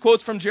Jesus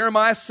quotes from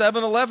Jeremiah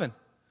 7:11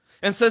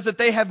 and says that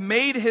they have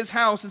made His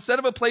house, instead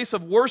of a place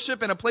of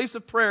worship and a place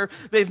of prayer,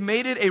 they've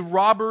made it a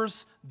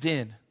robber's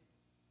den.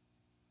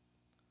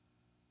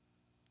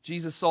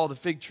 Jesus saw the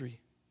fig tree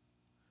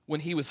when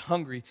He was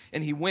hungry,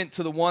 and He went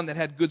to the one that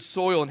had good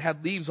soil and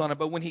had leaves on it,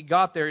 but when He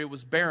got there, it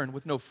was barren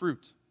with no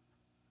fruit.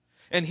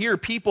 And here,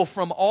 people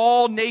from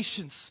all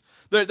nations,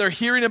 they're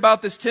hearing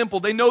about this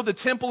temple. They know the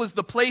temple is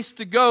the place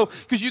to go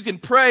because you can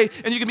pray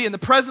and you can be in the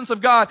presence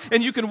of God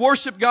and you can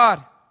worship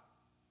God.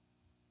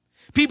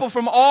 People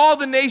from all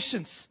the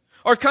nations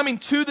are coming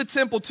to the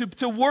temple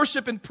to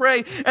worship and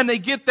pray, and they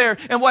get there,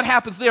 and what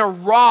happens? They are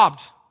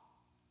robbed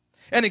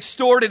and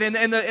extorted,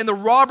 and the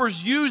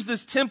robbers use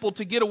this temple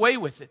to get away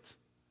with it.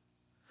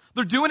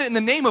 They're doing it in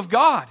the name of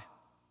God.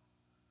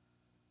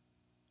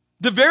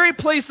 The very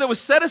place that was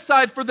set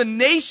aside for the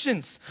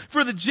nations,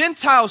 for the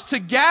Gentiles to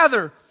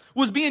gather,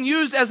 was being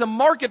used as a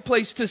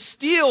marketplace to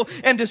steal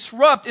and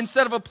disrupt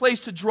instead of a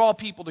place to draw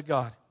people to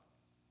God.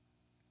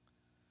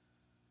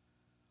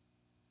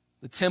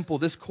 The temple,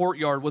 this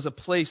courtyard, was a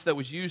place that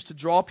was used to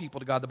draw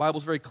people to God. The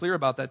Bible's very clear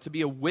about that, to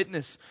be a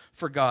witness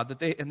for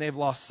God, and they've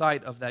lost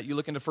sight of that. You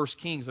look into 1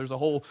 Kings, there's a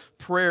whole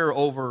prayer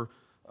over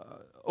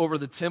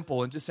the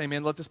temple, and just say,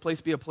 man, let this place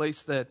be a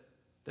place that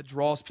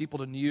draws people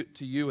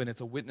to you, and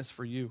it's a witness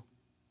for you.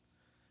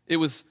 It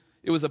was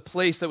a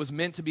place that was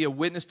meant to be a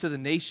witness to the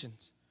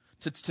nations,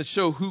 to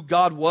show who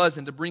God was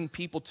and to bring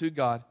people to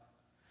God.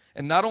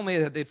 And not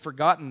only that they'd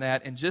forgotten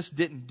that and just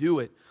didn't do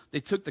it,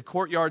 they took the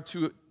courtyard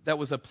that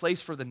was a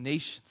place for the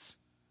nations,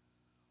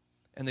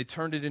 and they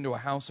turned it into a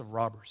house of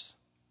robbers.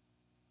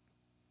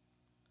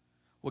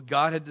 What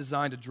God had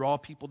designed to draw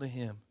people to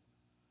Him,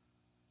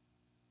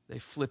 they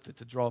flipped it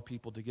to draw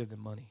people to give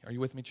them money. Are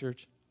you with me,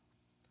 church?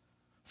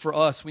 For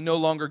us, we no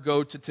longer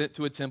go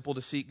to a temple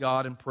to seek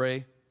God and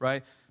pray,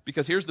 right?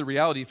 Because here's the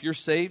reality. If you're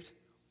saved,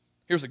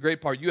 here's the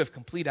great part. You have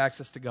complete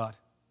access to God,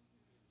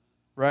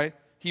 right?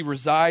 He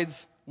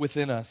resides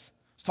within us.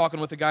 I was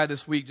talking with a guy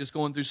this week just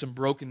going through some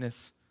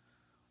brokenness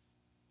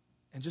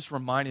and just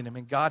reminding him,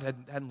 and God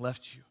hadn't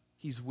left you.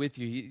 He's with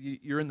you.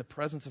 You're in the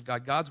presence of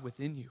God. God's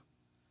within you.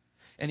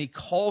 And He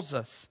calls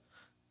us.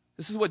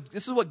 This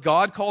is what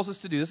God calls us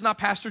to do. This is not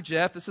Pastor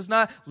Jeff. This is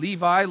not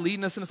Levi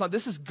leading us in a song.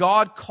 This is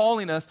God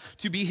calling us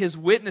to be His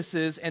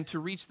witnesses and to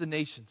reach the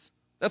nations.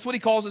 That's what He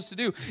calls us to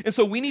do. And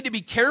so we need to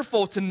be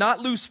careful to not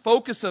lose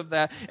focus of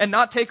that and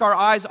not take our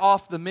eyes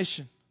off the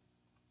mission.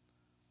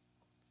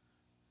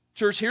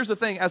 Church, here's the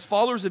thing. As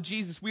followers of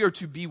Jesus, we are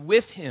to be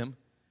with him.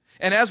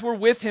 And as we're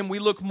with him, we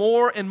look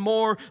more and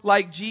more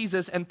like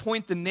Jesus and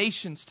point the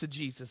nations to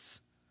Jesus.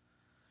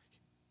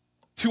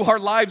 To our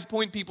lives,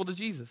 point people to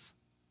Jesus.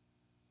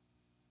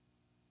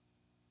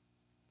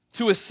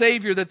 To a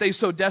Savior that they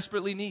so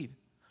desperately need.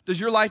 Does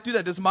your life do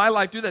that? Does my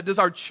life do that? Does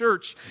our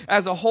church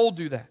as a whole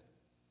do that?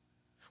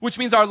 Which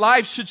means our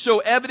lives should show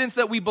evidence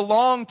that we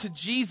belong to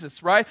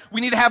Jesus, right?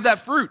 We need to have that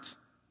fruit.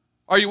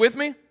 Are you with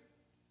me?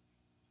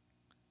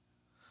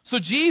 So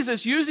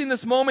Jesus, using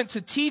this moment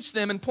to teach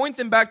them and point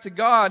them back to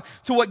God,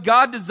 to what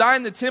God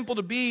designed the temple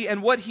to be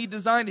and what he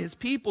designed his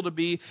people to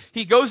be,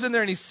 he goes in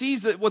there and he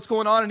sees what's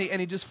going on and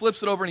he just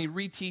flips it over and he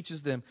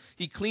reteaches them.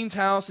 He cleans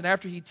house, and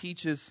after he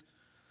teaches,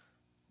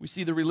 we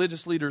see the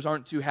religious leaders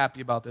aren't too happy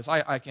about this.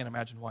 I can't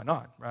imagine why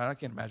not, right? I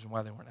can't imagine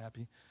why they weren't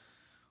happy.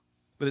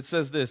 But it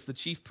says this, the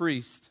chief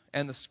priest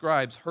and the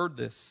scribes heard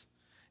this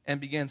and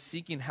began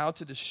seeking how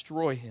to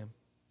destroy him.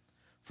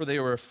 For they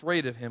were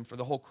afraid of him, for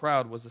the whole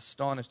crowd was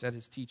astonished at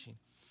his teaching.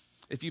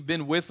 If you've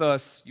been with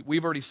us,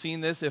 we've already seen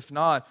this. If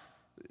not,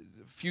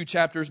 a few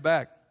chapters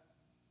back,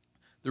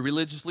 the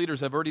religious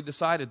leaders have already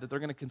decided that they're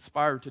going to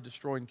conspire to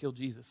destroy and kill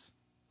Jesus.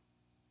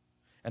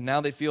 And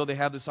now they feel they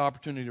have this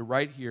opportunity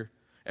right here.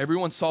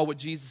 Everyone saw what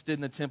Jesus did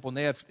in the temple,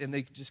 and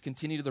they just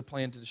continued their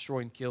plan to destroy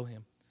and kill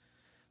him.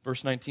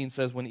 Verse 19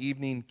 says, when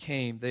evening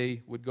came,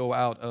 they would go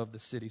out of the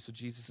city. So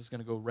Jesus is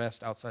going to go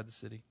rest outside the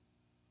city.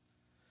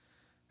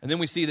 And then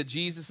we see that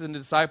Jesus and the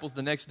disciples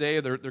the next day,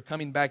 they're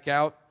coming back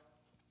out,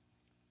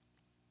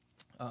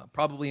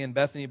 probably in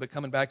Bethany, but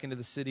coming back into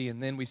the city.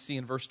 And then we see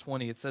in verse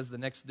 20, it says the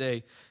next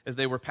day, as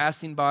they were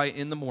passing by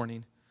in the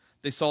morning,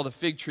 they saw the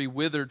fig tree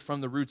withered from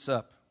the roots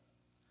up.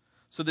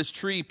 So this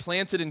tree,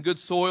 planted in good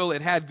soil,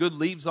 it had good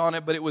leaves on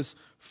it, but it was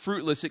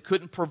fruitless. It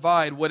couldn't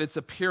provide what its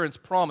appearance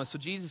promised. So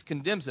Jesus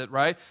condemns it,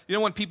 right? You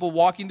don't want people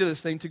walking to this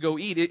thing to go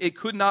eat. It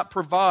could not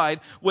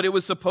provide what it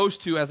was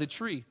supposed to as a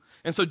tree.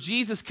 And so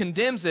Jesus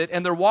condemns it,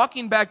 and they're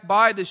walking back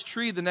by this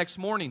tree the next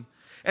morning.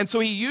 And so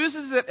he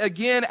uses it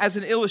again as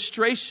an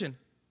illustration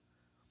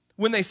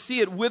when they see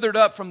it withered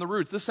up from the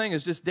roots. This thing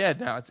is just dead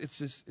now.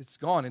 It's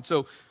gone. And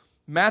so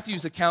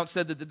Matthew's account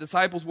said that the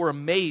disciples were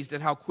amazed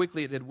at how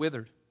quickly it had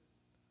withered.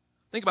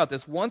 Think about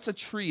this. Once a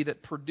tree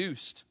that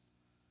produced,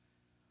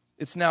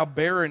 it's now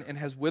barren and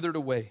has withered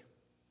away.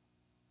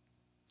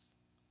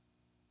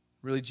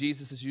 Really,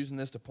 Jesus is using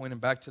this to point him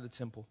back to the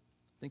temple.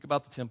 Think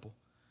about the temple.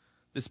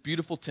 This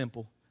beautiful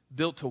temple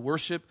built to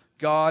worship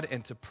God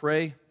and to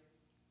pray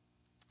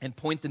and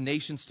point the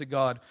nations to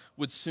God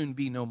would soon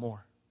be no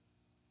more.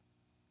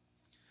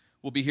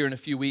 We'll be here in a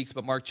few weeks,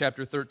 but Mark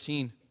chapter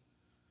 13,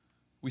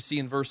 we see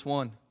in verse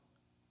 1,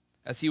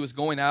 as he was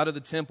going out of the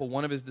temple,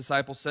 one of his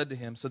disciples said to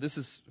him, so this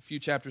is a few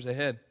chapters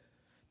ahead,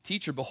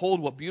 Teacher,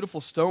 behold what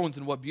beautiful stones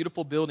and what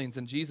beautiful buildings.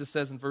 And Jesus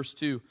says in verse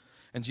 2,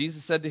 and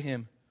Jesus said to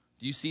him,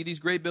 do you see these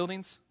great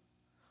buildings?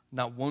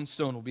 Not one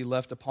stone will be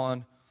left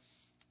upon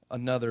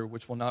another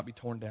which will not be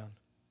torn down.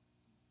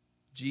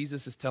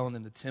 Jesus is telling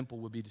them the temple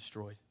would be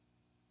destroyed.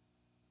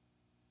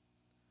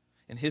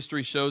 And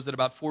history shows that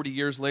about 40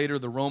 years later,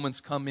 the Romans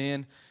come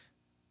in,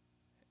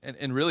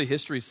 and really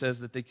history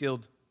says that they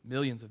killed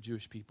millions of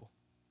Jewish people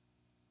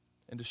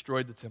and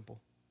destroyed the temple.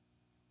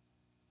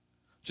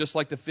 Just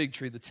like the fig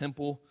tree, the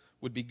temple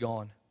would be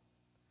gone.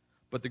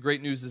 But the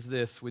great news is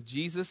this, with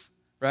Jesus,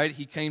 right,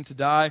 he came to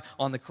die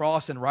on the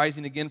cross and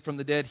rising again from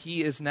the dead,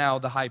 he is now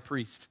the high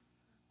priest.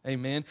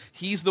 Amen.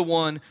 He's the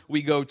one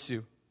we go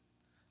to.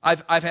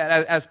 I've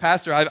had, as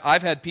pastor,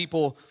 I've had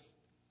people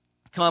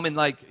come and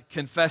like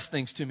confess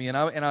things to me,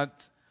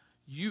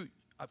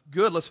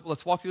 good.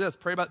 Let's walk through that. Let's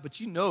pray about it. But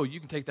you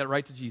can take that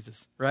right to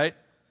Jesus, right?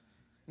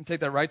 You can take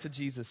that right to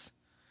Jesus.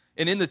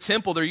 And in the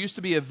temple, there used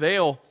to be a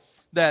veil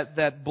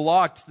that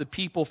blocked the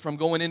people from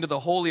going into the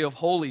Holy of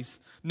Holies.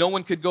 No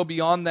one could go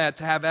beyond that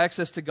to have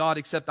access to God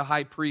except the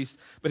high priest.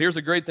 But here's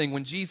a great thing: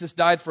 when Jesus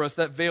died for us,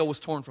 that veil was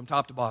torn from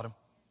top to bottom,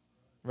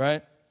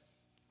 right?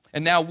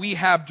 And now we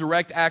have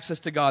direct access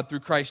to God through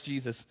Christ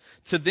Jesus.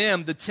 To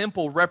them, the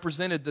temple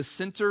represented the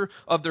center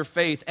of their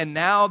faith. And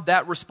now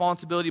that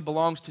responsibility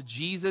belongs to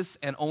Jesus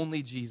and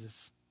only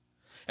Jesus.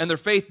 And their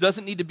faith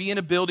doesn't need to be in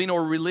a building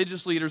or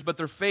religious leaders, but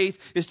their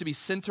faith is to be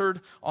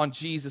centered on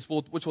Jesus,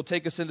 which will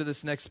take us into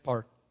this next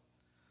part.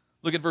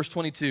 Look at verse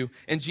 22.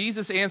 And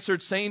Jesus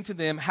answered, saying to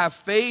them, have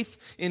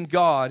faith in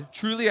God.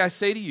 Truly I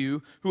say to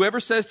you, whoever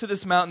says to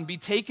this mountain, be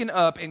taken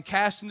up and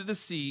cast into the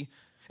sea,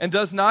 and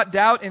does not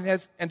doubt in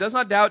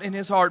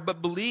his heart,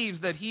 but believes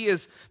that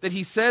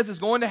he says is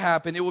going to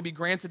happen, it will be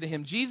granted to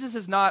him. Jesus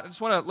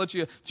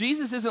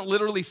isn't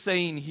literally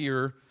saying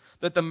here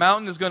that the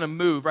mountain is going to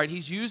move, right?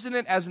 He's using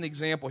it as an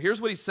example.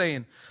 Here's what he's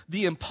saying: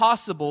 the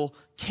impossible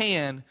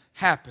can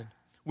happen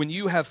when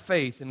you have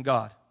faith in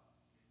God.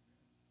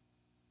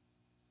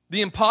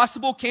 The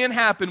impossible can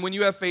happen when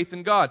you have faith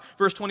in God.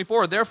 Verse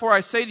 24, therefore I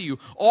say to you,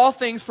 all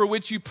things for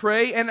which you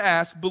pray and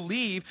ask,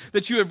 believe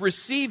that you have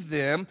received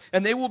them,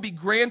 and they will be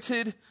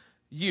granted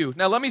you.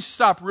 Now let me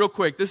stop real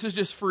quick. This is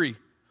just free.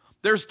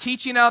 There's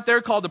teaching out there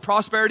called the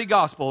prosperity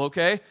gospel,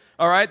 okay?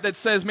 All right, that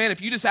says, man,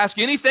 if you just ask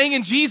anything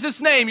in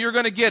Jesus' name, you're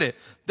going to get it.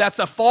 That's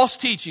a false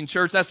teaching,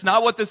 church. That's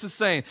not what this is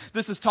saying.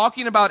 This is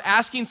talking about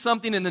asking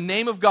something in the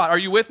name of God. Are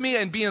you with me?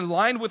 And being in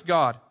line with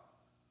God.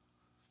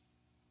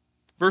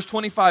 Verse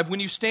 25, when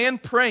you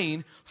stand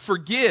praying,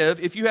 forgive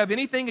if you have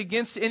anything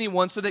against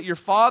anyone, so that your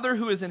Father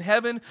who is in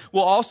heaven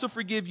will also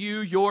forgive you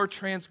your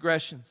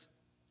transgressions.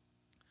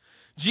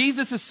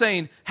 Jesus is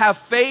saying, have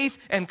faith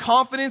and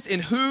confidence in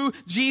who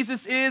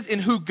Jesus is, in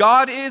who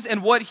God is,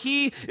 and what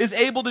He is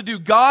able to do.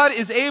 God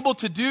is able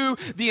to do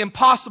the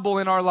impossible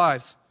in our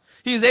lives.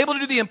 He is able to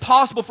do the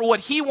impossible for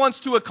what He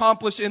wants to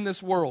accomplish in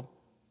this world.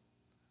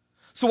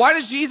 So why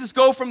does Jesus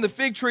go from the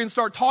fig tree and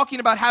start talking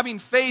about having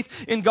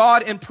faith in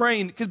God and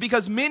praying?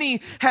 Because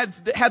many had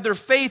their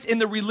faith in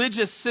the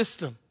religious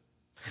system.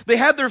 They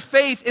had their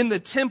faith in the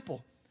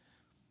temple.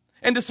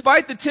 And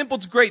despite the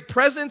temple's great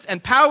presence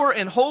and power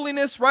and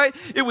holiness, right,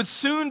 it would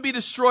soon be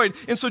destroyed.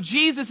 And so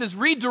Jesus is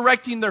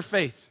redirecting their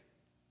faith.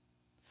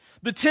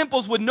 The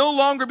temples would no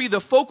longer be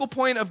the focal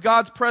point of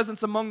God's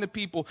presence among the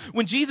people.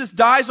 When Jesus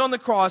dies on the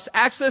cross,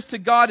 access to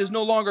God is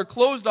no longer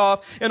closed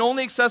off and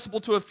only accessible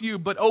to a few,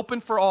 but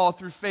open for all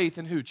through faith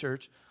in who,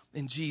 church?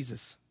 In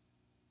Jesus.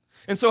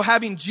 And so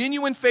having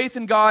genuine faith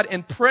in God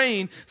and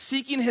praying,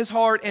 seeking His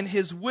heart and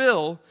His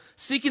will,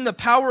 seeking the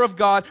power of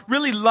God,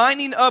 really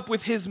lining up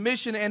with His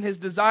mission and His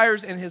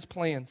desires and His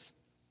plans.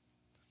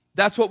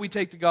 That's what we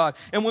take to God.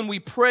 And when we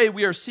pray,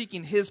 we are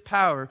seeking His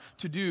power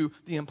to do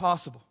the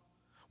impossible.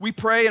 We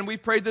pray, and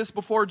we've prayed this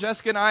before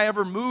Jessica and I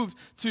ever moved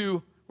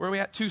to, where are we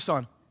at?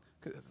 Tucson.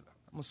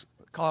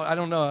 I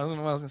don't know what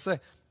I was going to say.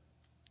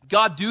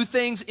 God, do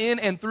things in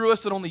and through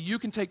us that only You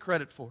can take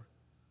credit for.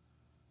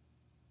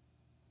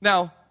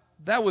 Now,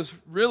 that was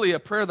really a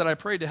prayer that I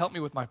prayed to help me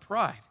with my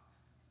pride.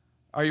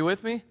 Are you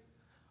with me?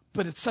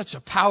 But it's such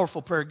a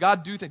powerful prayer.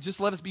 God, do things.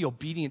 Just let us be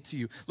obedient to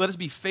You. Let us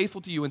be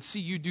faithful to You and see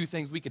You do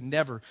things we could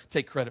never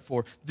take credit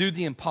for. Do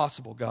the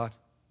impossible, God.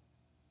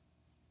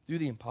 Do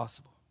the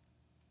impossible.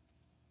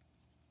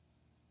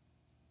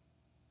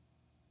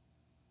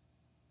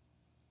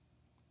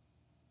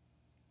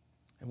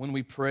 And when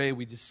we pray,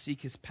 we just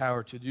seek His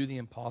power to do the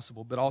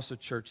impossible, but also,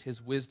 church,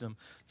 His wisdom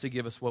to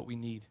give us what we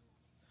need.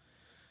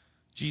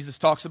 Jesus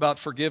talks about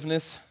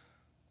forgiveness.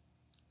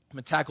 I'm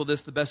going to tackle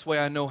this the best way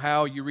I know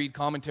how. You read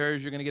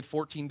commentaries, you're going to get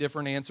 14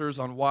 different answers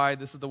on why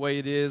this is the way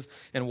it is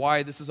and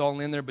why this is all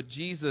in there. But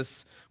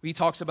Jesus, He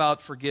talks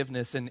about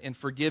forgiveness and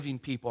forgiving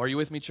people. Are you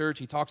with me, church?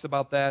 He talks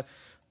about that.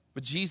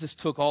 But Jesus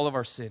took all of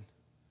our sin.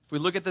 If we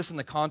look at this in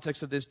the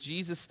context of this,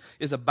 Jesus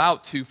is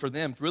about to, for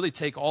them, really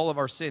take all of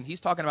our sin.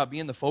 He's talking about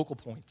being the focal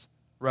point,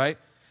 right?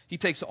 He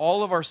takes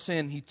all of our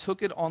sin. He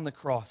took it on the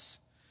cross.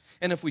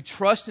 And if we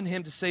trust in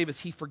Him to save us,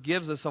 He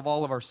forgives us of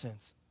all of our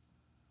sins.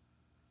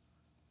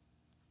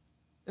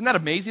 Isn't that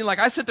amazing? Like,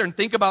 I sit there and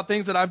think about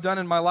things that I've done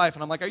in my life,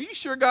 and I'm like, are you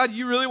sure, God,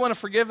 you really want to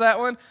forgive that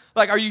one?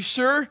 Like, are you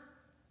sure?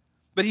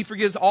 But He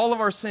forgives all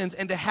of our sins.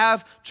 And to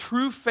have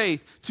true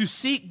faith, to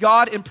seek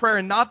God in prayer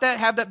and not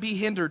have that be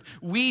hindered,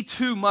 we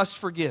too must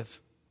forgive.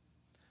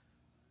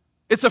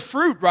 It's a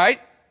fruit, right?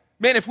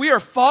 Man, if we are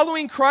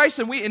following Christ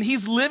and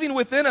He's living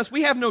within us,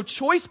 we have no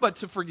choice but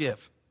to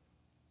forgive.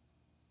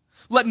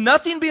 Let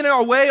nothing be in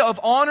our way of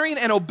honoring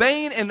and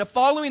obeying and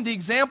following the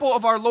example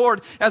of our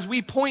Lord as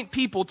we point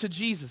people to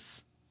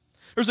Jesus.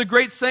 There's a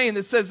great saying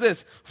that says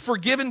this: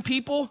 forgiven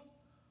people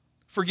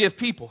forgive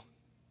people.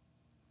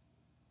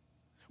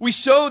 We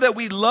show that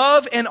we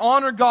love and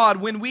honor God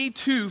when we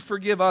too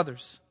forgive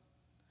others.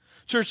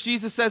 Church,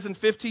 Jesus says in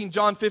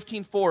John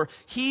 15:4,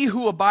 He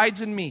who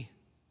abides in Me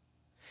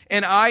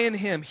and I in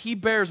Him, he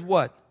bears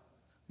what?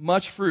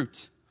 Much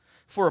fruit.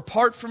 For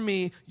apart from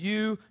Me,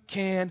 you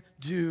can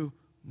do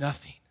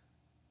nothing.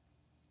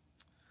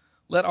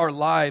 Let our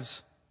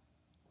lives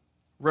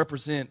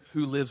represent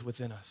who lives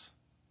within us.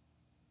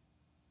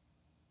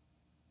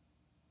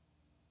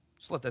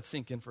 Just let that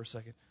sink in for a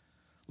second.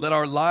 Let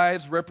our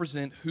lives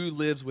represent who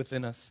lives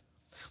within us.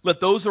 Let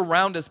those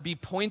around us be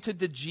pointed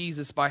to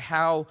Jesus by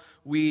how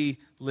we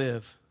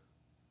live.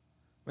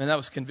 Man, that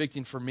was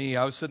convicting for me.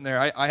 I was sitting there.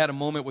 I had a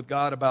moment with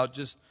God about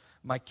just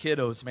my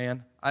kiddos,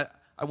 man.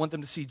 I want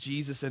them to see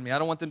Jesus in me. I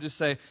don't want them to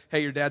say,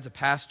 hey, your dad's a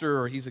pastor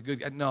or he's a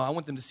good guy. No, I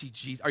want them to see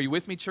Jesus. Are you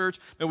with me, church?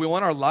 Man, we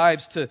want our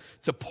lives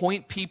to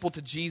point people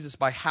to Jesus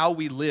by how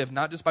we live,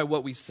 not just by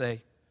what we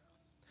say.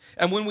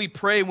 And when we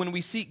pray, when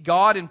we seek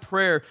God in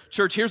prayer,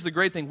 church, here's the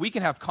great thing. We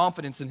can have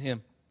confidence in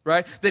Him,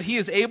 right? That He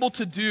is able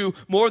to do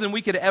more than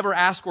we could ever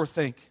ask or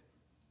think.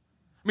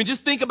 I mean,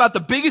 just think about the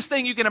biggest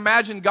thing you can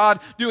imagine God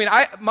doing.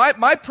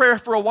 My prayer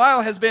for a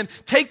while has been,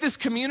 take this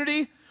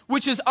community,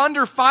 which is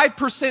under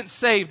 5%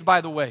 saved,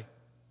 by the way.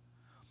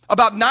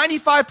 About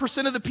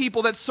 95% of the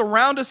people that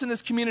surround us in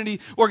this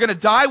community are going to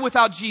die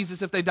without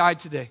Jesus if they died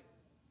today.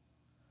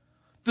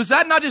 Does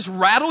that not just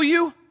rattle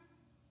you?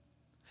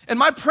 And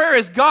my prayer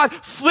is, God,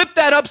 flip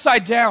that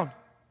upside down.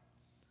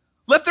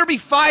 Let there be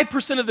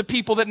 5% of the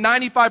people that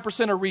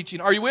 95% are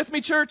reaching. Are you with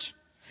me, church?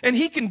 And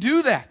He can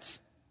do that.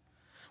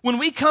 When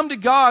we come to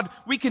God,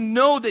 we can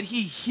know that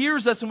He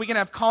hears us and we can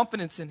have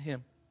confidence in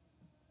Him.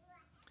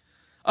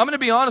 I'm going to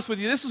be honest with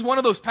you. This is one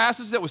of those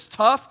passages that was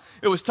tough.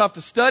 It was tough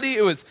to study.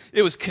 It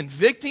was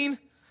convicting,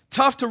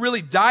 tough to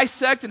really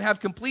dissect and have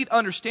complete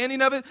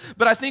understanding of it.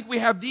 But I think we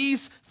have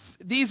these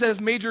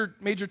as major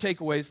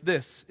takeaways.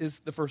 This is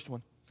the first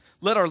one.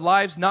 Let our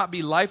lives not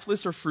be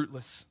lifeless or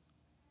fruitless.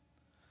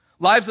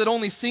 Lives that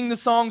only sing the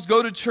songs,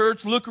 go to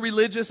church, look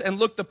religious, and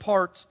look the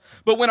part.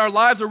 But when our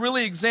lives are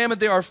really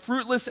examined, they are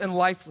fruitless and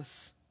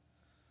lifeless.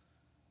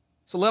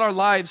 So let our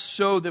lives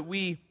show that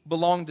we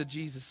belong to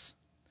Jesus.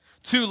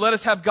 2, let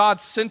us have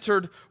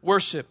God-centered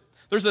worship.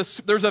 There's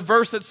a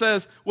verse that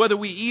says, whether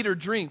we eat or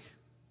drink.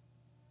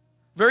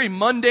 Very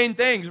mundane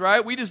things,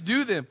 right? We just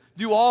do them.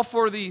 Do all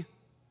for the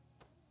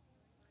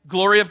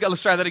glory of God.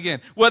 Let's try that again.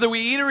 Whether we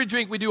eat or we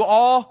drink, we do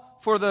all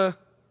for the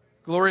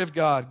glory of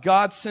God.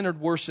 God-centered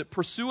worship.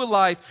 Pursue a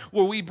life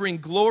where we bring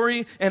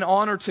glory and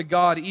honor to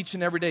God each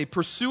and every day.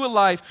 Pursue a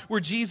life where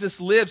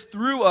Jesus lives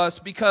through us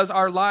because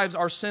our lives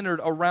are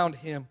centered around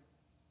Him.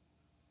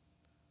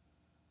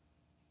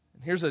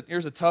 Here's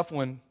a tough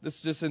one. This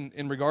is just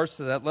in regards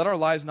to that. Let our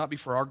lives not be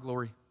for our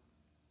glory.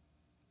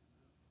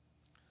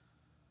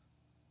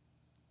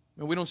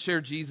 Man, we don't share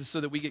Jesus so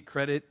that we get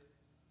credit.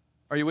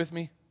 Are you with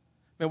me?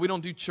 Man, we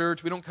don't do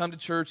church. We don't come to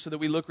church so that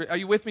we look. Are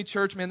you with me,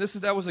 church? Man,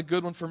 that was a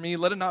good one for me.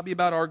 Let it not be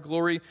about our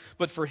glory,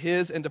 but for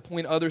His, and to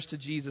point others to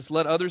Jesus.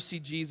 Let others see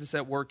Jesus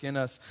at work in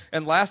us.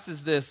 And last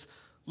is this.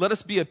 Let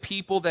us be a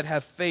people that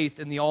have faith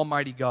in the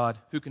Almighty God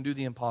who can do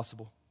the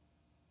impossible.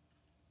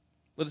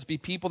 Let us be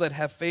people that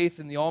have faith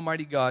in the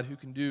Almighty God who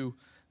can do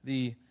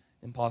the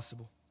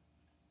impossible.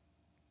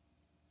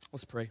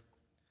 Let's pray.